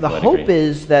now. The hope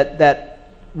is that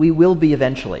we will be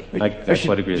eventually. I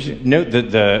quite agree with you. Note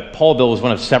that the Paul bill was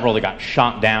one of several that got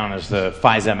shot down as the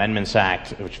FISA Amendments Act,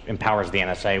 which empowers the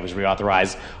NSA, was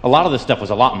reauthorized. A lot of this stuff was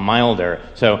a lot milder.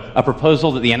 So a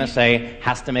proposal that the NSA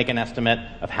has to make an estimate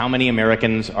of how many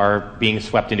Americans are being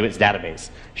swept into its database,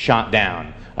 shot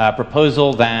down. A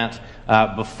proposal that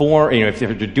before, if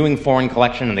they're doing foreign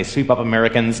collection and they sweep up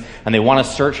Americans and they want to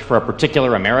search for a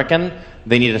particular American,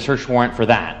 they need a search warrant for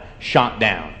that, shot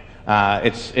down.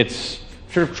 It's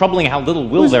sort of troubling how little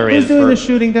will there is. Who's doing the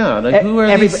shooting down? Like, who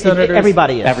are these senators?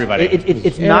 Everybody is. Everybody.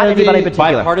 It's not anybody in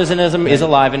particular. Bipartisanism is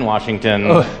alive in Washington.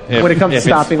 When it comes to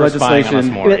stopping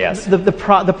legislation.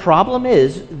 The problem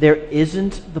is there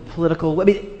isn't the political. I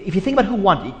mean, if you think about who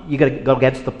won, you're going to go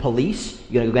against the police.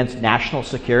 You're going to go against national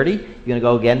security. You're going to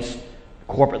go against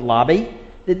corporate lobby.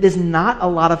 There's not a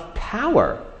lot of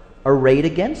power arrayed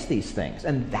against these things,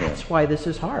 and that's why this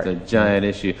is hard. It's a giant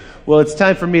issue. Well, it's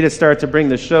time for me to start to bring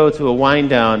the show to a wind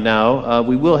down now.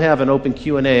 We will have an open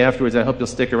Q&A afterwards. I hope you'll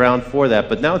stick around for that.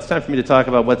 But now it's time for me to talk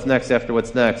about what's next after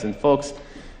what's next. And folks,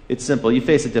 it's simple. You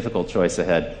face a difficult choice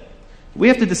ahead. We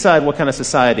have to decide what kind of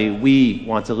society we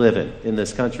want to live in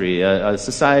this country. A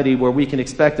society where we can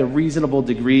expect a reasonable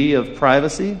degree of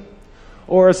privacy,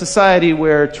 or a society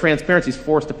where transparency is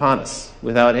forced upon us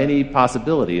without any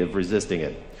possibility of resisting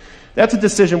it. That's a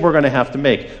decision we're going to have to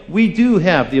make. We do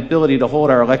have the ability to hold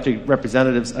our elected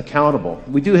representatives accountable.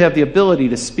 We do have the ability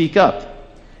to speak up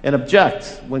and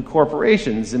object when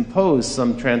corporations impose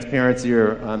some transparency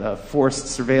or on forced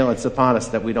surveillance upon us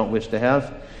that we don't wish to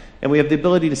have. And we have the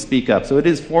ability to speak up. So it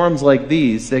is forums like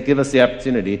these that give us the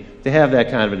opportunity to have that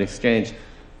kind of an exchange.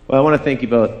 Well, I want to thank you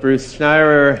both. Bruce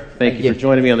Schneier, thank you for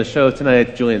joining me on the show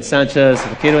tonight. Julian Sanchez of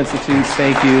the Cato Institute,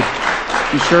 thank you.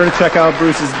 Be sure to check out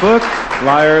Bruce's book,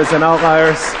 Liars and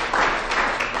Outliers.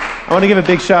 I want to give a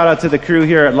big shout out to the crew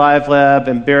here at Live Lab.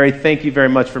 And Barry, thank you very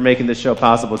much for making this show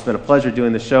possible. It's been a pleasure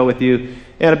doing the show with you.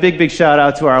 And a big, big shout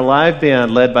out to our live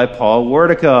band led by Paul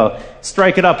Wertico.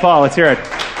 Strike it up, Paul. Let's hear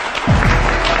it.